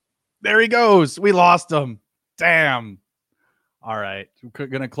 There he goes. We lost him. Damn. All right. We're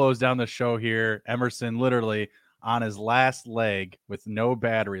going to close down the show here. Emerson literally on his last leg with no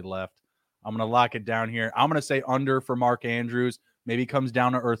battery left. I'm going to lock it down here. I'm going to say under for Mark Andrews. Maybe comes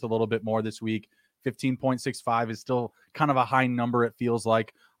down to earth a little bit more this week. 15.65 is still kind of a high number, it feels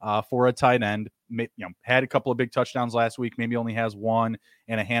like, for a tight end. Had a couple of big touchdowns last week. Maybe only has one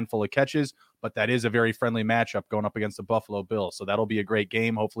and a handful of catches, but that is a very friendly matchup going up against the Buffalo Bills. So that'll be a great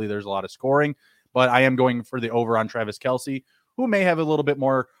game. Hopefully there's a lot of scoring, but I am going for the over on Travis Kelce, who may have a little bit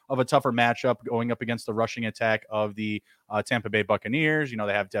more of a tougher matchup going up against the rushing attack of the Tampa Bay Buccaneers.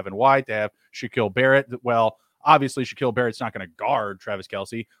 They have Devin White, they have Shaquille Barrett. Well, obviously, Shaquille Barrett's not going to guard Travis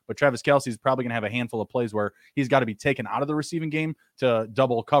Kelce, but Travis Kelce is probably going to have a handful of plays where he's got to be taken out of the receiving game to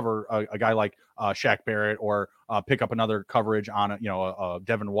double cover a guy like Shaq Barrett, or pick up another coverage on a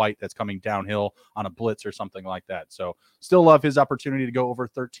Devin White that's coming downhill on a blitz or something like that. So still love his opportunity to go over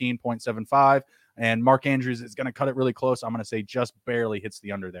 13.75. And Mark Andrews is going to cut it really close. I'm going to say just barely hits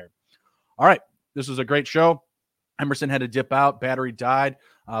the under there. All right. This was a great show. Emerson had to dip out. Battery died,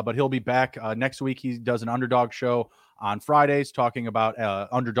 but he'll be back next week. He does an underdog show on Fridays talking about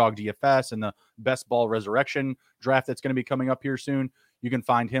underdog DFS and the best ball resurrection draft that's going to be coming up here soon. You can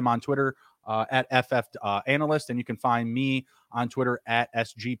find him on Twitter at FF Analyst, and you can find me on Twitter at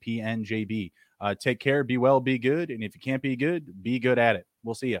SGPNJB. Take care, be well, be good, and if you can't be good at it.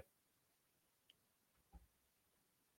 We'll see you.